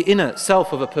 or the inner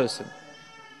self of a person.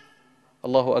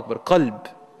 Allahu Akbar, qalb.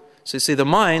 So you see, the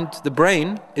mind, the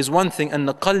brain is one thing, and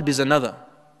the qalb is another.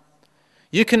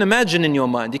 You can imagine in your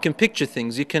mind, you can picture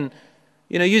things, you can,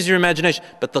 use your imagination.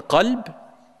 But the qalb,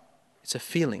 it's a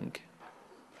feeling.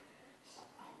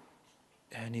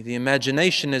 And the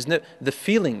imagination the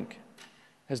feeling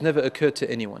has never occurred to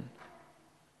anyone.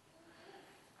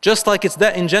 Just like it's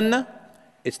that in Jannah,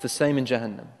 it's the same in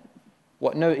Jahannam.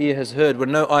 What no ear has heard, what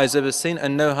no eye has ever seen,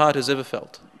 and no heart has ever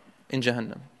felt in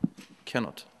Jahannam.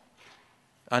 Cannot.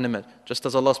 Unimaginable. Just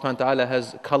as Allah subhanahu wa ta'ala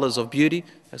has colors of beauty,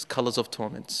 has colors of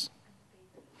torments.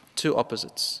 Two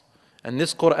opposites. And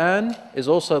this Quran is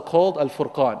also called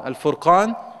Al-Furqan.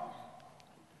 Al-Furqan,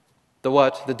 the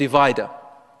what? The divider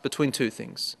between two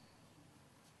things.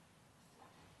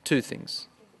 Two things.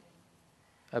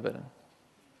 Abadan.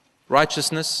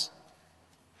 Righteousness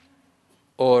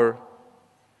or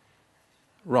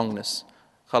wrongness.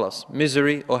 Khalas.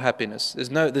 Misery or happiness. There's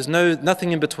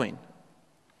nothing in between.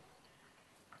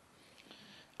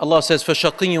 Allah says,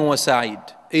 فَشَقِيٌّ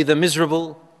وَسَعِيدٌ. Either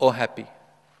miserable or happy.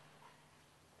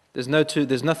 There's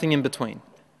nothing in between.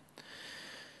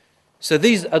 So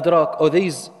these adrak, or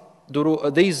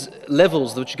these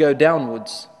levels which go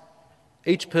downwards,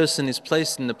 each person is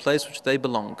placed in the place which they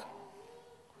belong.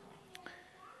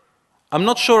 I'm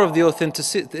not sure of the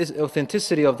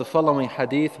authenticity of the following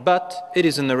hadith, but it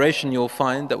is a narration you'll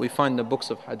find, that we find in the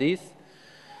books of hadith,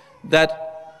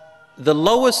 that the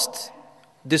lowest,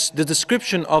 the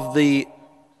description of the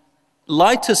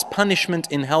lightest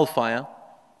punishment in hellfire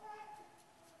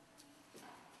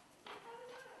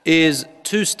is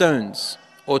 2 stones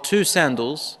or 2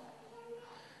 sandals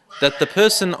that the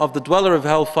person of the dweller of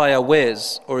hellfire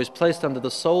wears or is placed under the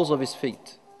soles of his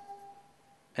feet,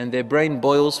 and their brain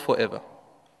boils forever.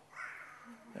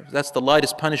 If that's the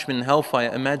lightest punishment in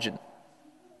hellfire, imagine.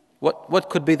 What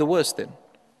could be the worst then?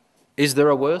 Is there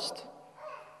a worst?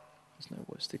 There's no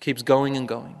worst. It keeps going and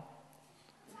going.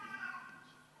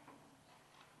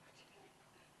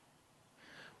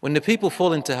 When the people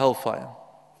fall into hellfire,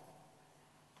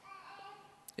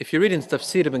 if you read in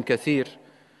Tafsir ibn Kathir,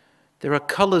 there are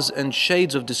colors and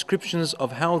shades of descriptions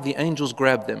of how the angels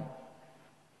grab them.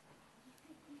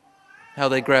 How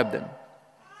they grab them.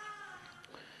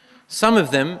 Some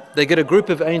of them, they get a group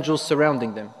of angels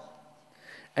surrounding them.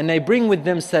 And they bring with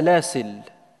them salasil,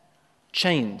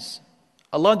 chains.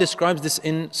 Allah describes this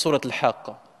in Surah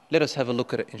Al-Haqqa. Let us have a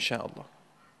look at it, inshaAllah.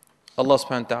 Allah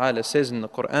subhanahu wa ta'ala says in the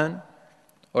Quran,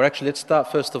 or actually let's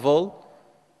start first of all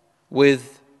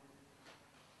with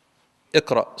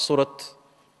Iqra, Surah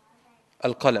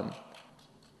Al-Qalam.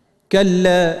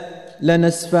 كلا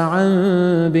لنسفعا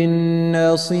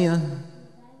بالناصية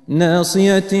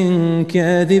ناصية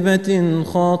كاذبة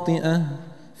خاطئة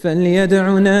فليدع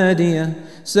نادية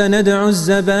سندع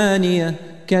الزبانية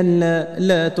كلا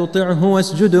لا تطعه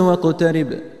واسجد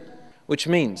واقترب. Which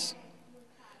means,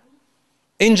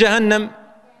 in Jahannam,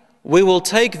 we will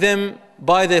take them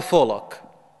by their forelock,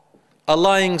 a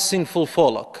lying sinful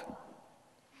forelock.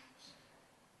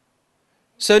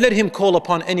 So let him call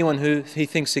upon anyone who he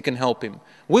thinks he can help him.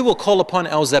 We will call upon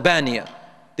our Zabaniya.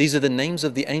 These are the names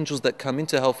of the angels that come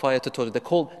into hellfire to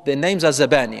torture. Their names are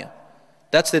Zabaniya.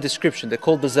 That's their description. They're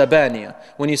called the Zabaniya.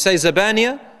 When you say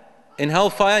Zabaniya in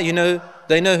hellfire,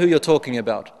 they know who you're talking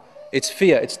about. It's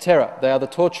fear, it's terror. They are the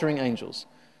torturing angels.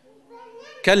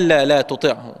 كَلَّا لَا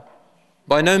تُطِعْهُ.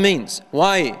 By no means.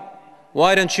 Why?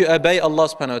 Why don't you obey Allah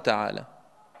subhanahu wa ta'ala?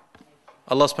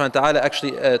 Allah subhanahu wa ta'ala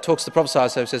actually talks to the Prophet sallallahu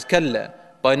alaihi wasallam, says, Kalla,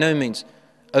 by no means,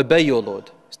 obey your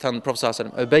Lord. He's telling the Prophet sallallahu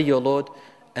alaihi wasallam, obey your Lord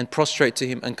and prostrate to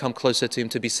him and come closer to him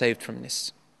to be saved from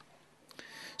this.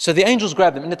 So the angels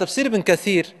grab them. In the Tafsir ibn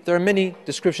Kathir, there are many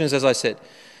descriptions, as I said.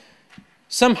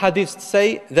 Some hadiths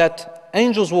say that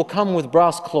angels will come with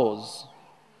brass claws.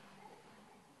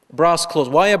 Brass claws.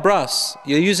 Why a brass?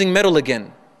 You're using metal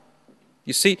again.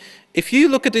 You see, if you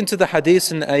look into the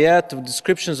hadiths and the ayat of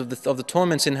descriptions of the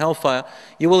torments in hellfire,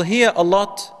 you will hear a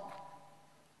lot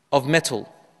of metal.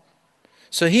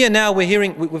 So here now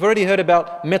we've already heard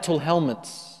about metal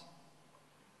helmets.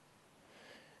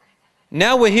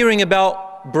 Now we're hearing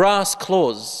about brass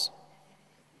claws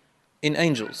in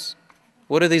angels.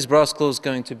 What are these brass claws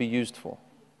going to be used for?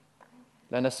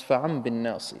 لَنَسْفَعًا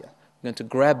بِالنَّاصِيَةِ. We're going to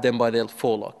grab them by their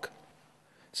forelock.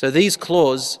 So these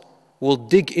claws will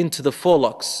dig into the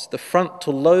forelocks, the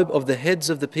frontal lobe of the heads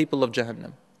of the people of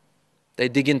Jahannam. They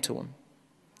dig into them.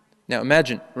 Now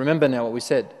imagine, remember now what we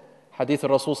said. Hadith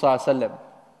al-Rasul sallallahu alayhi wa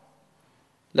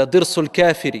sallam. لَضِرْسُ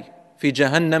الْكَافِرِ فِي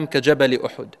جَهَنَّمْ كَجَبَلِ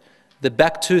أُحُدٍ. The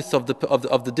back tooth of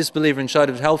the disbeliever inside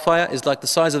of hellfire is like the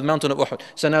size of the mountain of Uhud.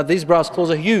 So now these brass claws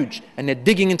are huge and they're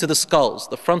digging into the skulls,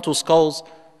 the frontal skulls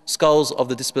of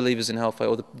the disbelievers in hellfire,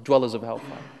 or the dwellers of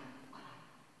hellfire.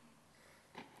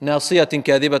 ناصية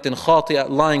كاذبة خاطئة,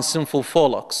 lying sinful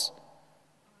forelocks.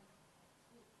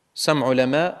 Some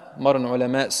modern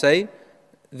ulama say,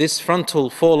 this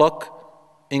frontal forelock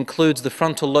includes the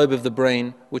frontal lobe of the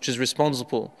brain, which is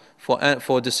responsible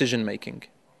for decision making.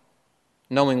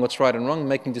 Knowing what's right and wrong,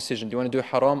 making decision. Do you want to do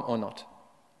haram or not?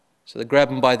 So they grab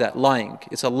them by that, lying.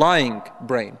 It's a lying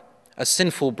brain, a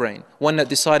sinful brain, one that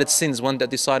decided sins, one that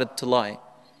decided to lie.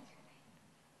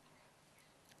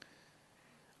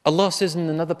 Allah says in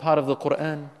another part of the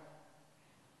Quran,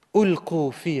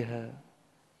 أُلْقُوا فِيهَا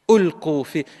أُلْقُوا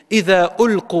فِيهَا إِذَا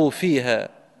أُلْقُوا فِيهَا.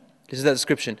 This is that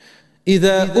description.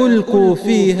 إِذَا أُلْقُوا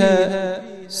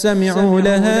فِيهَا سَمِعُوا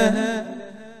لَهَا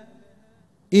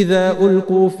إِذَا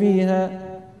أُلْقُوا فِيهَا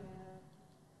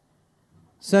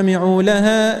سَمِعُوا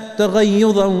لَهَا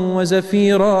تَغَيُّظًا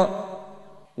وَزَفِيرًا.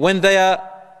 When they are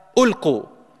ulqu,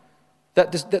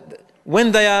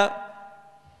 when they are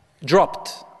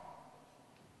dropped,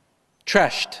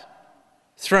 trashed,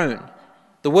 thrown.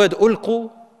 The word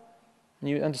ulqu,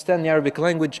 you understand the Arabic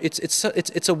language,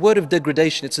 it's a word of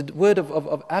degradation. It's a word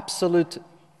of absolute,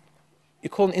 you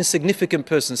call an insignificant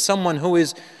person, someone who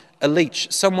is a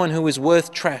leech, someone who is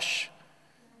worth trash.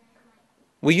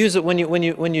 We use it when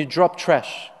you drop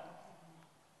trash.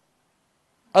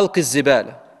 Alqi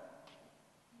zibala.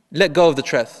 Let go of the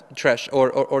trash,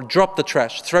 or drop the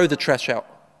trash, throw the trash out.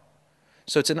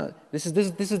 So this is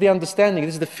the understanding,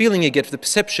 this is the feeling you get, the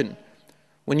perception.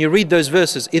 When you read those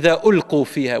verses, إِذَا أُلْقُوا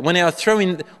فِيهَا, when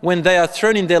they are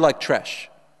thrown in there like trash.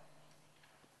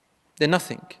 They're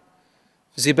nothing.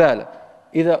 Zibala.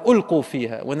 إِذَا أُلْقُوا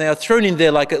فِيهَا, when they are thrown in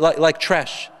there like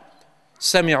trash.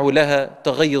 سَمِعُوا لَهَا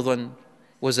تَغَيُّظًا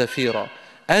وَزَفِيرًا.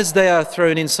 As they are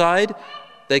thrown inside,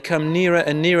 they come nearer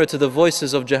and nearer to the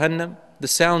voices of Jahannam, the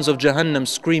sounds of Jahannam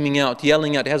screaming out,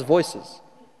 yelling out. It has voices.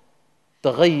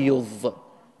 تَغَيُّظ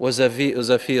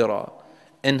وَزَفِيرًا.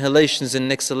 Inhalations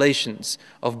and exhalations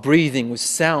of breathing with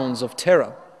sounds of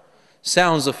terror,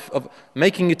 sounds of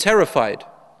making you terrified,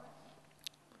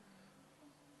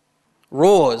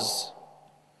 roars,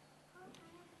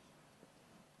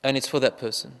 and it's for that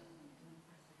person.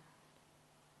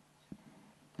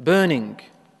 Burning,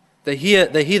 they hear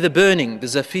the burning, the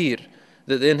zafir,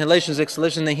 the inhalations,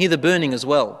 exhalations, they hear the burning as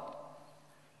well.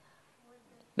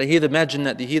 They hear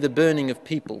the burning of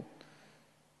people,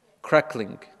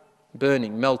 crackling,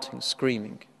 burning, melting,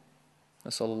 screaming.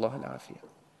 Nasallallahu al-afiyah.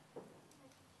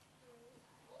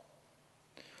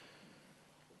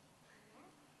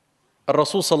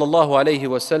 Rasul sallallahu alayhi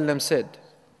wa sallam said,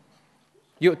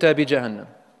 يؤتى بجهنم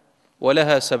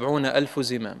ولها 70,000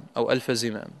 زمام أو 1000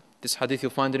 زمام. This hadith you'll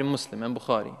find it in Muslim and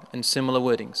Bukhari and similar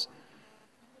wordings.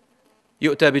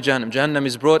 يؤتى بجهنم. Jahannam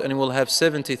is brought and it will have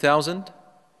 70,000,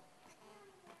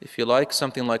 if you like,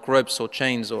 something like ropes or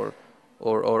chains or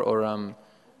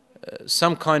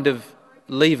some kind of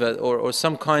lever or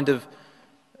some kind of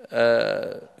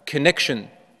connection,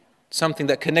 something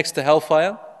that connects to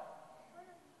hellfire.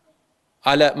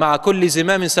 على مع كل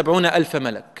زمام 70,000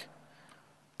 ملك.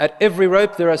 At every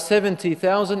rope there are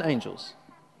 70,000 angels.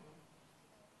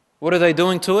 What are they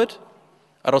doing to it?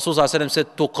 Rasul said,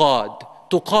 تقاد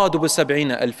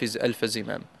ب70,000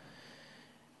 زمام.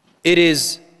 It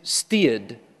is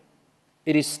steered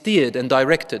and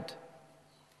directed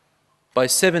by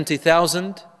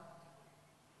 70,000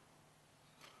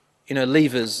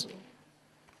 levers,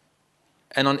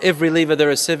 and on every lever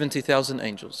there are 70,000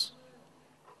 angels.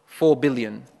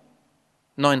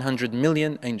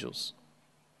 4,900,000,000 angels.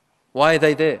 Why are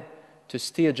they there? To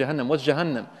steer Jahannam. What's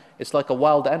Jahannam? It's like a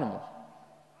wild animal.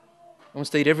 It wants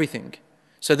to eat everything.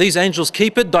 So these angels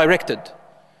keep it directed.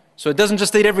 So it doesn't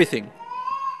just eat everything,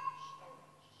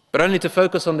 but only to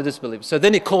focus on the disbelievers. So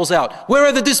then it calls out, where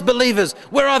are the disbelievers?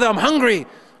 Where are they? I'm hungry.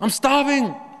 I'm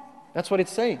starving. That's what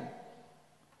it's saying.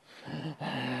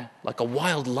 Like a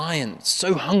wild lion,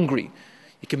 so hungry,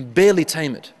 you can barely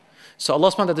tame it. So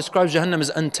Allah subhanahu wa ta'ala describes Jahannam as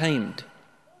untamed.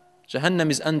 Jahannam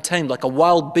is untamed, like a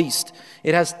wild beast.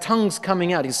 It has tongues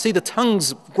coming out. You see the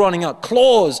tongues growing out,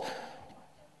 claws,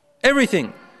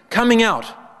 everything coming out.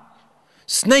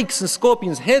 Snakes and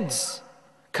scorpions, heads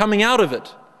coming out of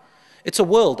it. It's a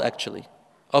world actually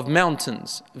of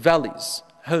mountains, valleys,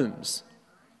 homes,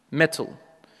 metal,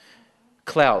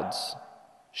 clouds,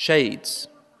 shades,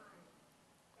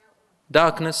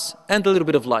 darkness, and a little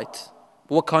bit of light.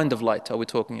 What kind of light are we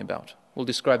talking about? We'll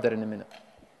describe that in a minute.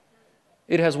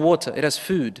 It has water, it has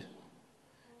food,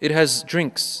 it has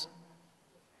drinks,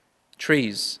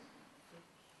 trees,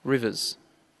 rivers.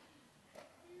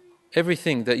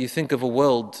 Everything that you think of a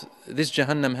world, this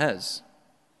Jahannam has.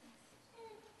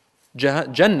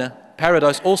 Jannah,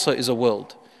 paradise, also is a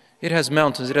world. It has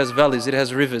mountains, it has valleys, it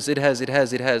has rivers, it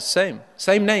has.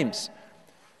 Same names.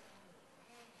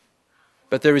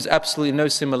 But there is absolutely no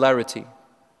similarity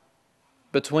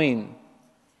between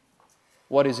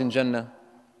what is in Jannah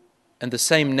and the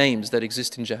same names that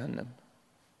exist in Jahannam.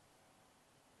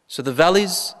 So the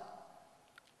valleys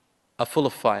are full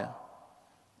of fire.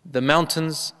 The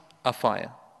mountains are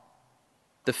fire.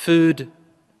 The food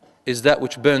is that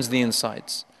which burns the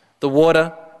insides. The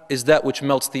water is that which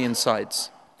melts the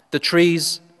insides. The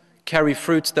trees carry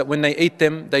fruits that when they eat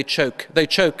them, they choke. They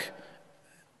choke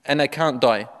and they can't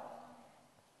die.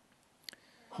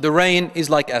 The rain is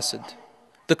like acid.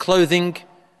 The clothing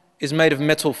is made of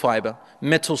metal fiber,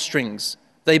 metal strings.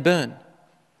 They burn.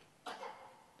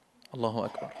 Allahu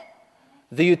Akbar.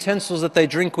 The utensils that they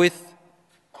drink with,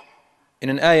 in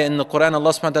an ayah in the Quran,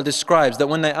 Allah subhanahu wa ta'ala describes that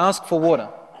when they ask for water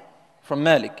from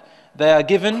Malik, they are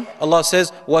given, Allah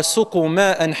says, وَسُقُوا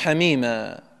مَاءً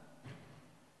حَمِيمًا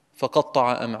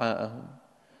فَقَطَّعَ أَمْعَاءَهُمْ.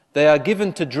 They are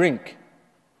given to drink.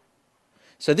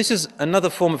 So this is another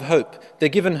form of hope. They're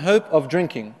given hope of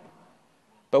drinking.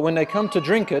 But when they come to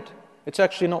drink it, it's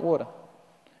actually not water.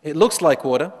 It looks like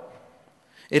water.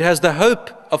 It has the hope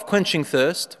of quenching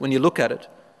thirst when you look at it.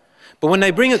 But when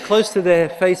they bring it close to their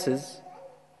faces,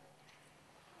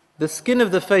 the skin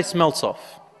of the face melts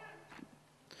off.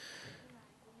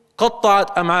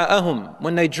 قَطَّعَتْ أَمْعَاءَهُمْ.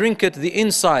 When they drink it, the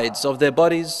insides of their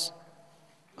bodies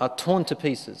are torn to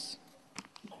pieces.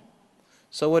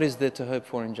 So what is there to hope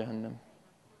for in Jahannam?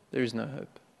 There is no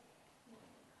hope.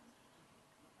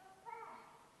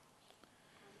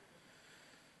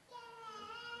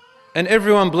 And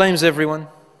everyone blames everyone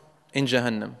in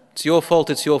Jahannam. It's your fault,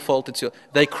 it's your fault, it's your...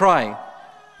 They cry.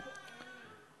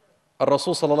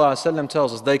 Rasul sallallahu alaihi wasallam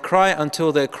tells us, they cry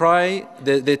until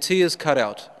their tears cut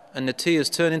out, and the tears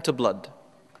turn into blood.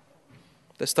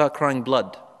 They start crying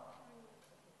blood.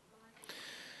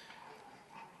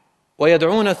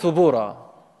 وَيَدْعُونَ ثُبُورًا.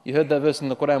 You heard that verse in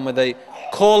the Quran where they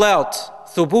call out.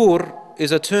 Thubur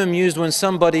is a term used when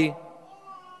somebody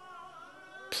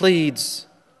pleads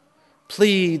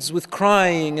with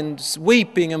crying and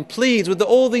weeping and pleads with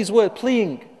all these words,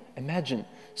 pleading. Imagine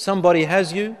somebody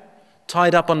has you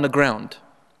tied up on the ground.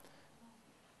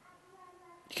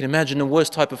 You can imagine the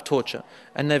worst type of torture,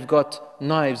 and they've got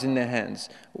knives in their hands,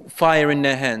 fire in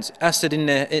their hands,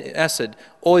 acid,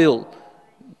 oil,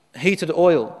 heated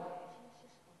oil,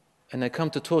 and they come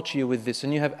to torture you with this,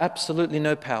 and you have absolutely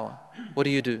no power. What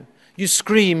do? You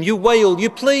scream, you wail, you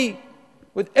plead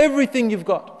with everything you've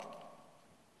got.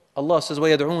 Allah says,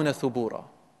 وَيَدْعُونَ ثُبُورًا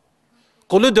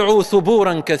قُلْ ادْعُوا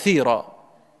ثُبُورًا كَثِيرًا.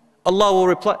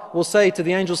 Allah will say to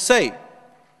the angels, say,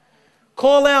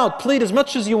 call out, plead as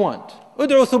much as you want.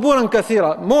 ادْعُوا ثُبُورًا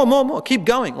كَثِيرًا. More, keep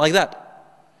going, like that.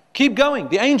 Keep going.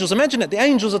 The angels, imagine it, the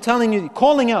angels are telling you,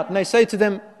 calling out, and they say to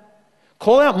them,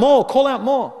 call out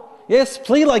more. Yes,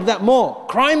 plead like that more.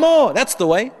 Cry more, that's the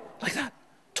way, like that.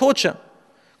 Torture.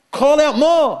 Call out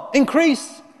more,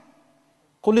 increase.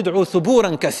 قُلْ ادْعُوا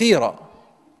ثُبُورًا كَثِيرًا.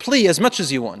 Plead as much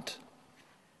as you want.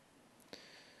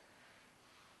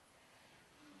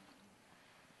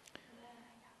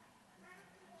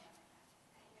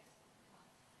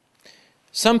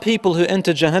 Some people who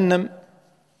enter Jahannam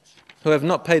who have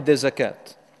not paid their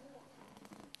zakat.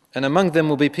 And among them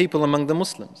will be people among the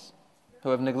Muslims who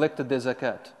have neglected their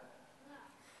zakat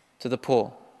to the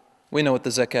poor. We know what the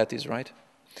zakat is, right?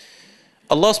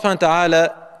 Allah subhanahu wa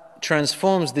ta'ala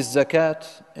transforms this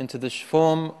zakat into the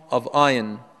form of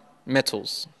iron,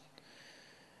 metals,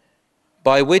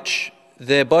 by which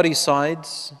their body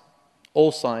sides,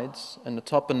 all sides, and the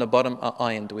top and the bottom are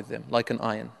ironed with them, like an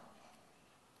iron.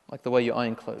 Like the way you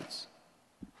iron clothes.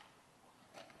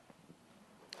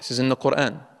 This is in the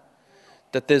Quran.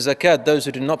 That their zakat, those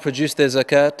who do not produce their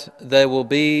zakat, they will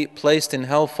be placed in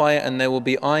hellfire and they will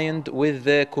be ironed with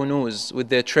their kunuz, with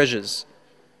their treasures.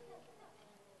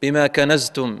 بِمَا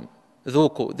كَنَزْتُمْ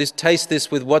ذُوقُوا. Taste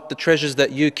this with what the treasures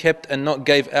that you kept and not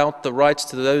gave out the rights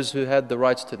to those who had the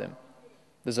rights to them.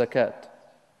 The zakat.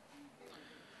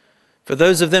 For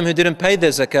those of them who didn't pay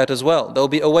their zakat as well, they'll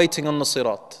be awaiting on the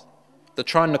sirat. They're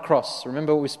trying to cross.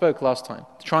 Remember what we spoke last time.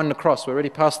 They're trying to cross. We're already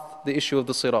past the issue of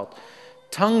the sirat.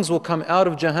 Tongues will come out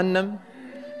of Jahannam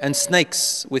and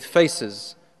snakes with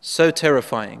faces. So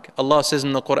terrifying. Allah says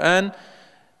in the Quran,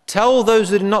 tell those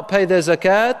who did not pay their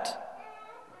zakat,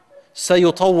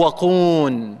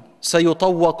 sayutawwaqoon.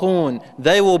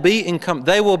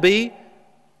 They will be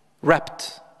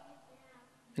wrapped.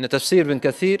 In the tafsir ibn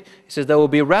Kathir, he says they will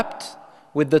be wrapped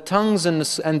with the tongues and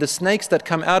the snakes that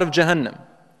come out of Jahannam.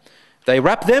 They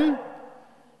wrap them,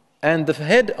 and the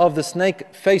head of the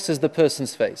snake faces the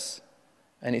person's face.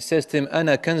 And he says to him,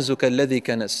 أَنَا كَنْزُكَ الَّذِي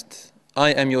كَنَزْتَ.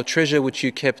 I am your treasure which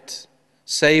you kept,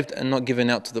 saved and not given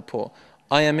out to the poor.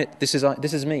 I am it. This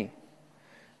is me.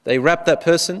 They wrap that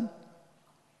person,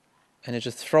 and they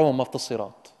just throw them off the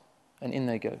sirat. And in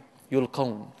they go.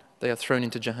 Yulqawn. They are thrown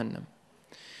into Jahannam.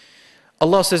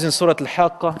 Allah says in Surah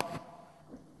Al-Haqqah,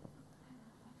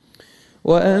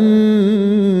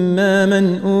 وَأَمَّا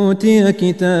مَنْ أُوتِيَ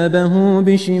كِتَابَهُ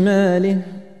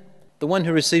بِشِمَالِهِ. The one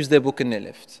who receives their book in their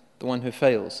left, the one who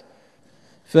fails.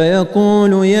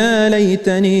 فَيَقُولُ يَا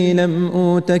لَيْتَنِي لَمْ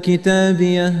أُوتَ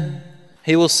كِتَابِيَهْ.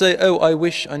 He will say, oh, I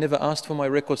wish I never asked for my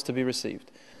records to be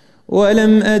received.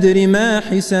 وَلَمْ أَدْرِ مَا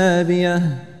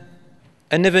حِسَابِيَهْ.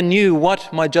 I never knew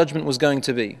what my judgment was going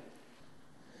to be.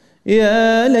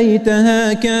 يَا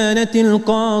لَيْتَهَا كَانَتِ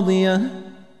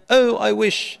الْقَاضِيَةِ. Oh, I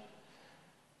wish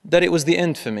that it was the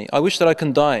end for me. I wish that I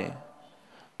can die.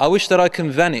 I wish that I can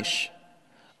vanish.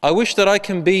 I wish that I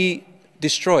can be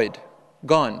destroyed,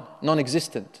 gone,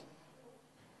 non-existent.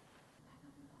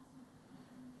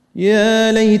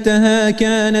 يا ليتها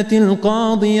كانت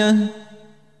القاضية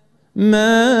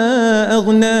ما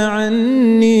أغنى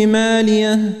عني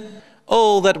مالية.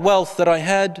 All that wealth that I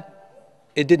had,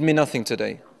 it did me nothing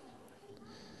today.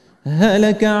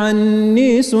 هلك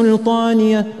عني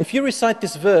سلطانية. If you recite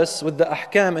this verse with the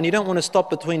ahkam and you don't want to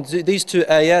stop between these two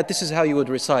ayat, this is how you would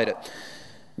recite it.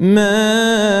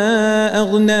 ما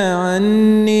أغنى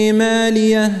عني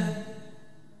مالية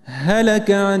هلك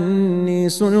عني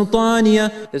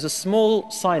سلطانية. There's a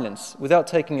small silence without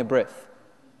taking a breath.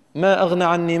 ما أغنى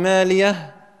عني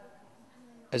مالية,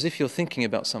 as if you're thinking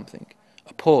about something.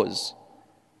 A pause.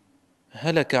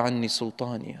 هلك عني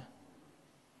سلطانية.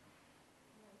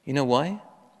 You know why?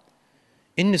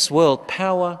 In this world,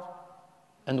 power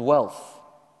and wealth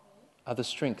are the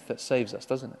strength that saves us,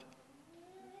 doesn't it?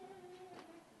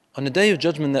 On the day of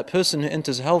judgment, that person who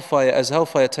enters hellfire, as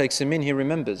hellfire takes him in, he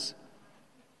remembers,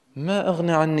 ما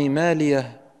أغنى عني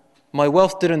مالية. My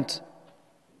wealth didn't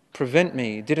prevent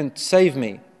me, didn't save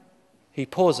me. He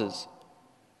pauses.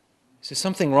 Is there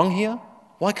something wrong here?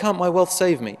 Why can't my wealth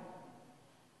save me?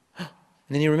 And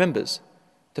then he remembers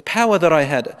the power that I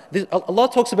had. Allah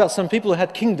talks about some people who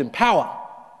had kingdom, power.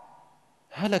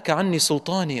 هَلَكَ عَنِّي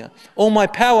سُلْطَانِيَ. All my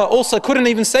power also couldn't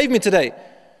even save me today.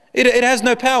 It has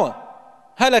no power.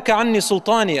 هَلَكَ عَنِّي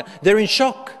سُلْطَانِيَ. They're in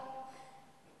shock.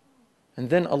 And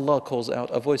then Allah calls out,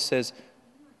 a voice says,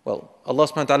 well, Allah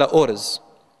subhanahu wa ta'ala orders,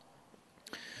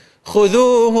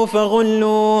 خُذُوهُ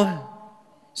فَغُلُّوهُ.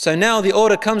 So now the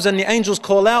order comes and the angels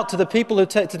call out to the people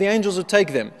to the angels who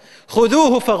take them.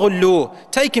 خُذُوهُ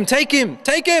فَغُلُّوهُ. Take him, take him,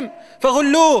 take him.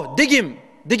 فَغُلُّوهُ.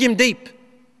 Dig him deep.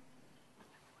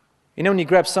 You know when you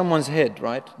grab someone's head,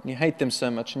 right? And you hate them so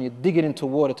much and you dig it into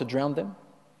water to drown them?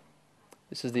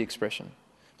 This is the expression.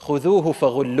 خُذُوهُ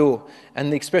فَغُلُّوهُ.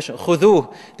 And the expression,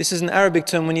 خُذُوهُ. This is an Arabic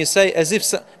term when you say as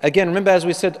if, again, remember as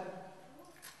we said,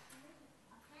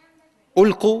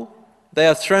 ulqu, they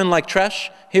are thrown like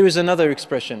trash. Here is another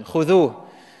expression, خُذُوهُ.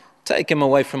 Take him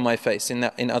away from my face, in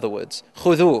other words.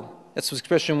 خُذُوهُ. That's the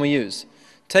expression we use.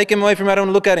 Take him away from me, I don't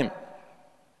want to look at him.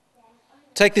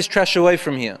 Take this trash away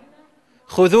from here.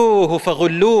 خُذُوهُ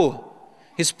فَغُلُّوهُ.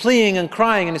 He's pleading and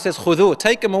crying and he says, خُذُوهُ.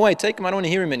 Take him away, take him, I don't want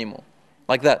to hear him anymore.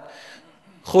 Like that.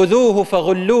 خُذُوهُ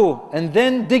فَغُلُّوهُ. And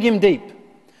then dig him deep.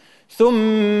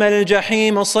 ثُمَّ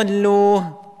الْجَحِيمَ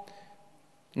صَلُّوهُ.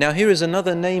 Now here is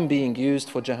another name being used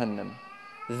for Jahannam.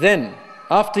 Then,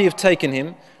 after you've taken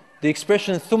him, the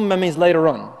expression ثُمَّ means later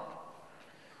on.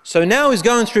 So now he's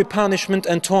going through punishment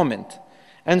and torment.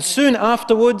 And soon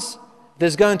afterwards,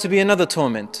 there's going to be another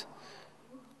torment.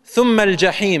 ثُمَّ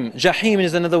الْجَحِيمِ. Jahim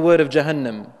is another word of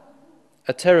Jahannam,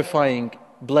 a terrifying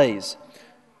blaze.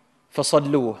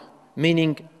 فَصَلُّوهُ.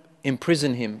 Meaning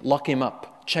imprison him, lock him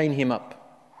up, chain him up.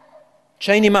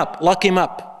 Chain him up, lock him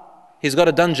up. He's got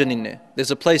a dungeon in there.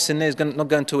 There's a place in there he's not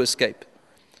going to escape.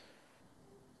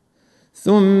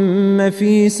 ثم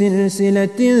في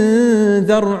سلسلة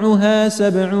ذرعها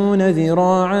 70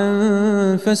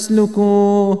 ذراعا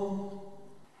فاسلكوه.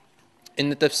 In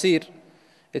the tafsir,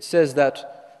 it says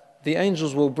that the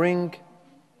angels will bring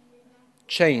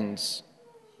chains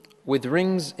with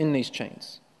rings in these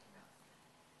chains.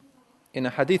 In a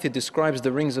hadith, it describes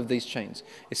the rings of these chains.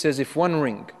 It says if one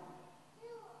ring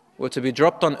were to be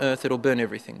dropped on earth, it'll burn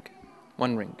everything.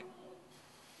 One ring.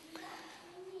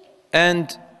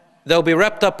 And they'll be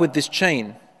wrapped up with this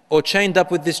chain or chained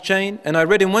up with this chain. And I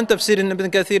read in one tafsir in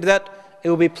Ibn Kathir that it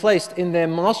will be placed in their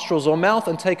nostrils or mouth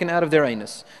and taken out of their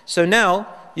anus. So now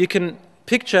you can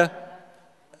picture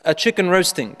a chicken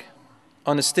roasting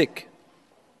on a stick.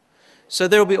 So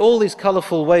there will be all these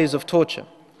colorful ways of torture.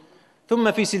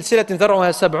 ثم في سلسلة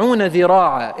ذرعها 70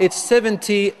 ذراعا. It's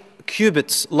 70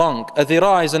 cubits long. A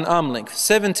dhira is an arm length.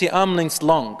 70 arm lengths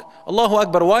long. Allahu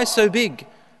Akbar. Why so big?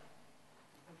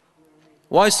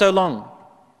 Why so long?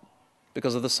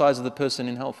 Because of the size of the person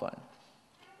in hellfire.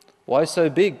 Why so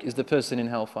big is the person in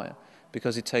hellfire?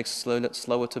 Because it takes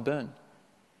slower to burn.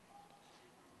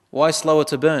 Why slower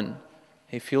to burn?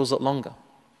 He feels it longer.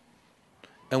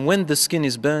 And when the skin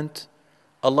is burnt,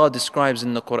 Allah describes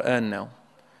in the Quran now.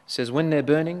 It says when they're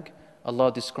burning,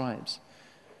 Allah describes.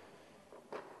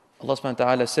 Allah subhanahu wa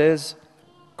ta'ala says,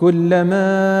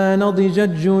 كلما نضجت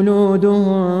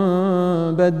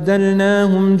جلودهم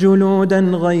بدلناهم جلودا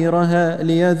غيرها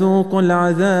ليذوقوا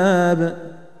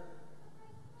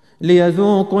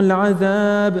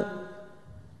العذاب.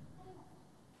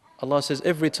 Allah says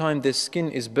every time their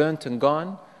skin is burnt and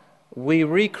gone, we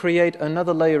recreate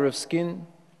another layer of skin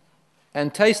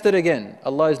and taste it again.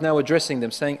 Allah is now addressing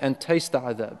them saying, and taste the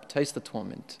adhab, taste the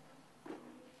torment.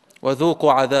 وَذُوقُوا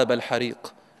عَذَابَ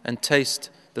الْحَرِيقِ. And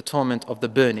taste the torment of the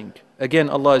burning. Again,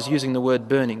 Allah is using the word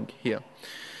burning here.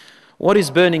 What is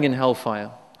burning in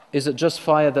hellfire? Is it just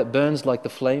fire that burns like the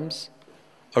flames?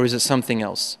 Or is it something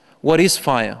else? What is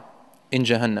fire in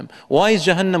Jahannam? Why is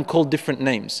Jahannam called different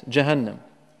names? Jahannam,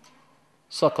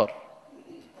 Saqar,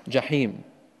 Jahim,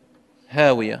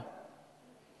 Hawiyah,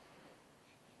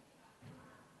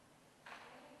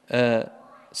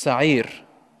 Sa'ir,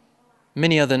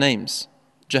 many other names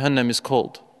Jahannam is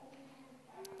called.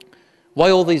 Why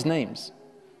all these names?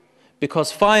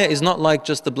 Because fire is not like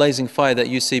just the blazing fire that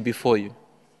you see before you.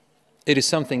 It is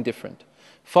something different.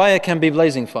 Fire can be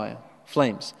blazing fire,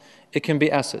 flames. It can be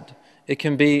acid. It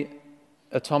can be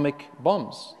atomic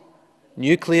bombs,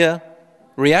 nuclear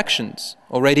reactions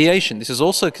or radiation. This is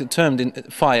also termed in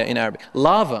fire in Arabic.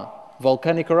 Lava,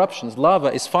 volcanic eruptions.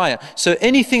 Lava is fire. So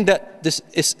anything that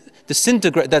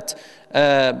disintegrates, that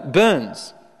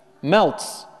burns,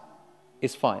 melts,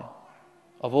 is fire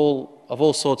of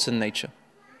all sorts in nature.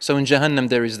 So in Jahannam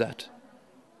there is that.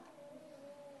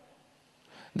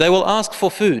 They will ask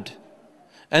for food,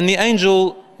 and the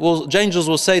angels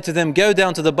will say to them, go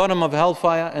down to the bottom of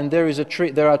hellfire, and there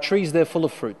are trees there full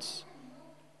of fruits.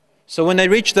 So when they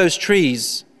reach those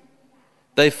trees,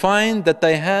 they find that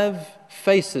they have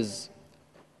faces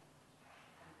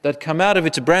that come out of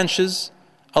its branches.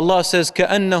 Allah says,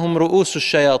 كَأَنَّهُمْ رُؤُوسُ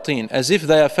الشَّيَاطِينَ, as if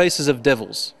they are faces of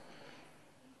devils.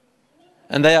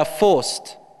 And they are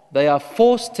forced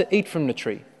to eat from the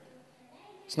tree.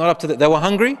 It's not up to them. They were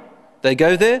hungry, they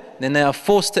go there, then they are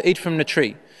forced to eat from the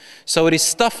tree. So it is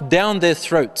stuffed down their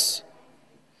throats.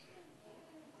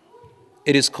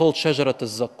 It is called شجرة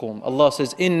الزقوم. Allah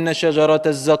says, إِنَّ شَجَرَةَ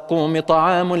الزَّقُّومِ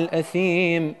طَعَامُ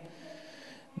الْأَثِيمِ.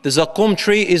 The Zaqqum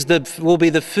tree will be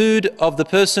the food of the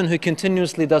person who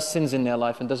continuously does sins in their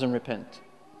life and doesn't repent.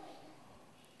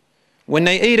 When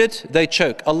they eat it, they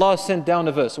choke. Allah sent down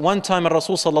a verse. One time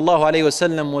Rasul sallallahu alayhi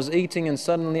wasallam was eating, and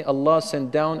suddenly Allah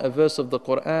sent down a verse of the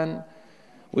Quran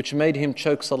which made him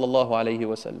choke sallallahu alayhi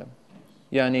wasallam.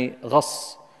 Yani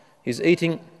ghas. He's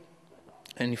eating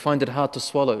and he finds it hard to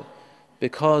swallow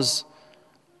because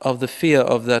of the fear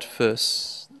of that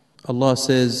verse. Allah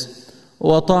says,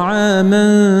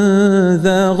 وطعاما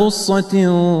ذا غصة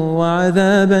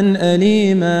وعذابا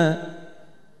أليما.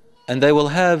 And they will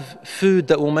have food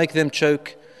that will make them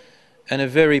choke, and a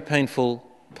very painful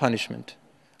punishment.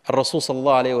 Rasul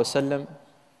sallallahu alayhi wasallam,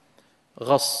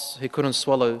 ghas, he couldn't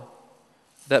swallow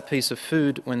that piece of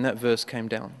food when that verse came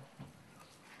down.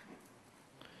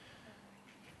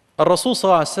 Rasul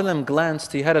sallallahu alayhi wasallam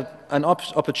glanced, he had an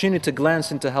opportunity to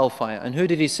glance into hellfire, and who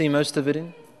did he see most of it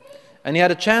in? And he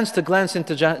had a chance to glance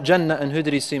into Jannah, and who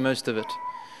did he see most of it?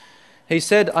 He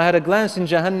said, I had a glance in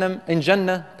Jahannam, in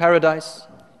Jannah, paradise,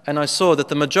 and I saw that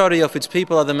the majority of its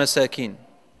people are the masakeen.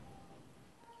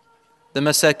 The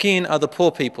masakeen are the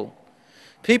poor people.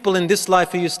 People in this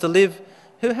life who used to live,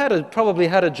 who probably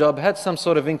had a job, had some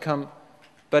sort of income,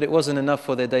 but it wasn't enough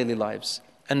for their daily lives.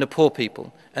 And the poor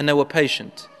people, and they were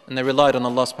patient, and they relied on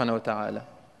Allah subhanahu wa ta'ala.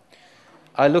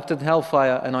 I looked at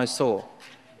hellfire and I saw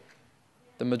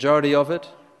the majority of it.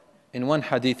 In one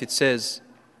hadith it says,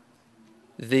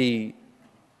 the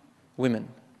women,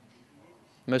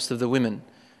 most of the women.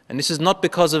 And this is not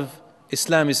because of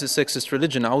Islam is a sexist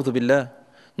religion, a'udhu billah.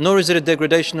 Nor is it a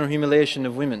degradation or humiliation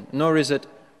of women, nor is it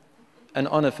an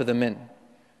honor for the men.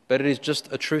 But it is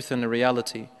just a truth and a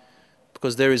reality,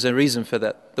 because there is a reason for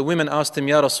that. The women asked him,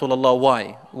 Ya Rasulullah,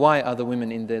 why? Why are the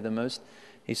women in there the most?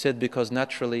 He said, because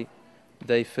naturally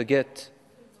they forget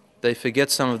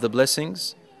some of the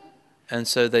blessings, and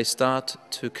so they start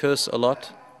to curse a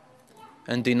lot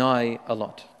and deny a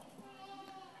lot.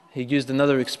 He used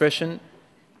another expression,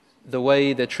 the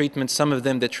way their treatment, some of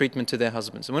them, their treatment to their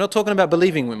husbands. And we're not talking about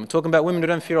believing women, we're talking about women who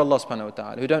don't fear Allah subhanahu wa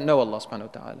ta'ala, who don't know Allah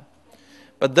subhanahu wa ta'ala.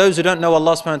 But those who don't know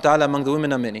Allah subhanahu wa ta'ala among the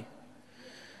women are many.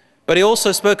 But he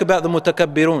also spoke about the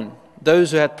mutakabbirun,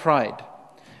 those who had pride.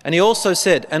 And he also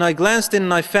said, and I glanced in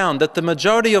and I found that the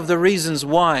majority of the reasons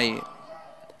why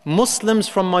Muslims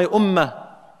from my ummah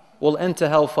will enter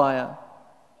hellfire,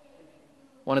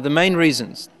 one of the main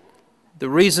reasons, the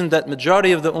reason that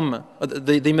majority of the ummah,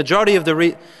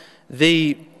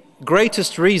 the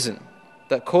greatest reason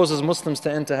that causes Muslims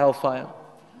to enter hellfire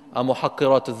are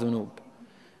muhaqqirat al-dhunub.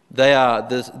 They are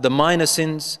the minor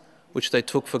sins which they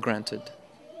took for granted.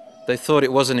 They thought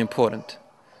it wasn't important.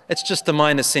 It's just a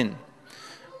minor sin.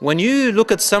 When you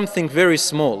look at something very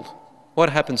small, what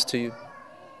happens to you?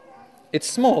 It's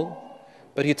small,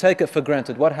 but you take it for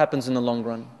granted. What happens in the long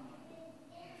run?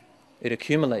 It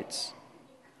accumulates.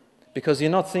 Because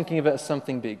you're not thinking of it as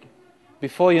something big.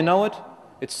 Before you know it,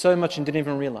 it's so much you didn't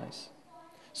even realize.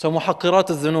 So muhaqqirat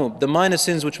al-dhunub, the minor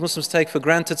sins which Muslims take for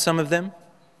granted, some of them,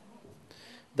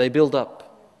 they build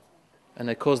up and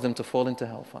they cause them to fall into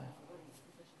hellfire.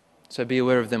 So be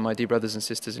aware of them, my dear brothers and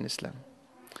sisters in Islam.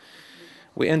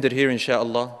 We end it here,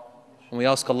 inshaAllah, and we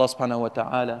ask Allah subhanahu wa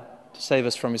ta'ala to save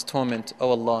us from His torment.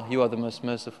 Oh Allah, You are the most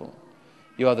merciful.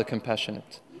 You are the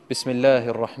compassionate.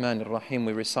 Bismillahir Rahmanir Rahim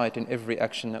we recite in every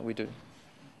action that we do.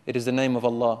 It is the name of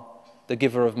Allah, the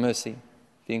giver of mercy,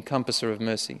 the encompasser of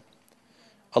mercy.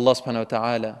 Allah subhanahu wa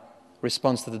ta'ala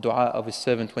responds to the dua of His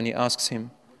servant when he asks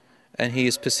Him, and he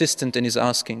is persistent in his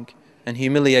asking and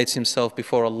humiliates himself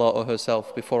before Allah or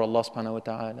herself before Allah subhanahu wa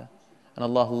ta'ala. And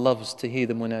Allah loves to hear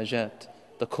the munajat,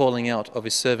 the calling out of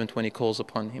His servant when he calls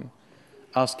upon Him.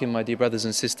 Ask Him, my dear brothers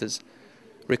and sisters,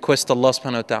 request Allah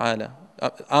subhanahu wa ta'ala,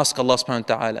 ask Allah subhanahu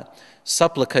wa ta'ala,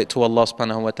 supplicate to Allah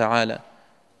subhanahu wa ta'ala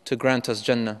to grant us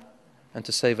Jannah and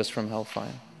to save us from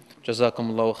hellfire.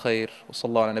 Jazakumullahu khair, wa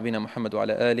sallallahu ala nabina Muhammad wa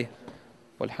ala alihi,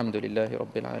 walhamdulillahi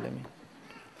rabbil alameen.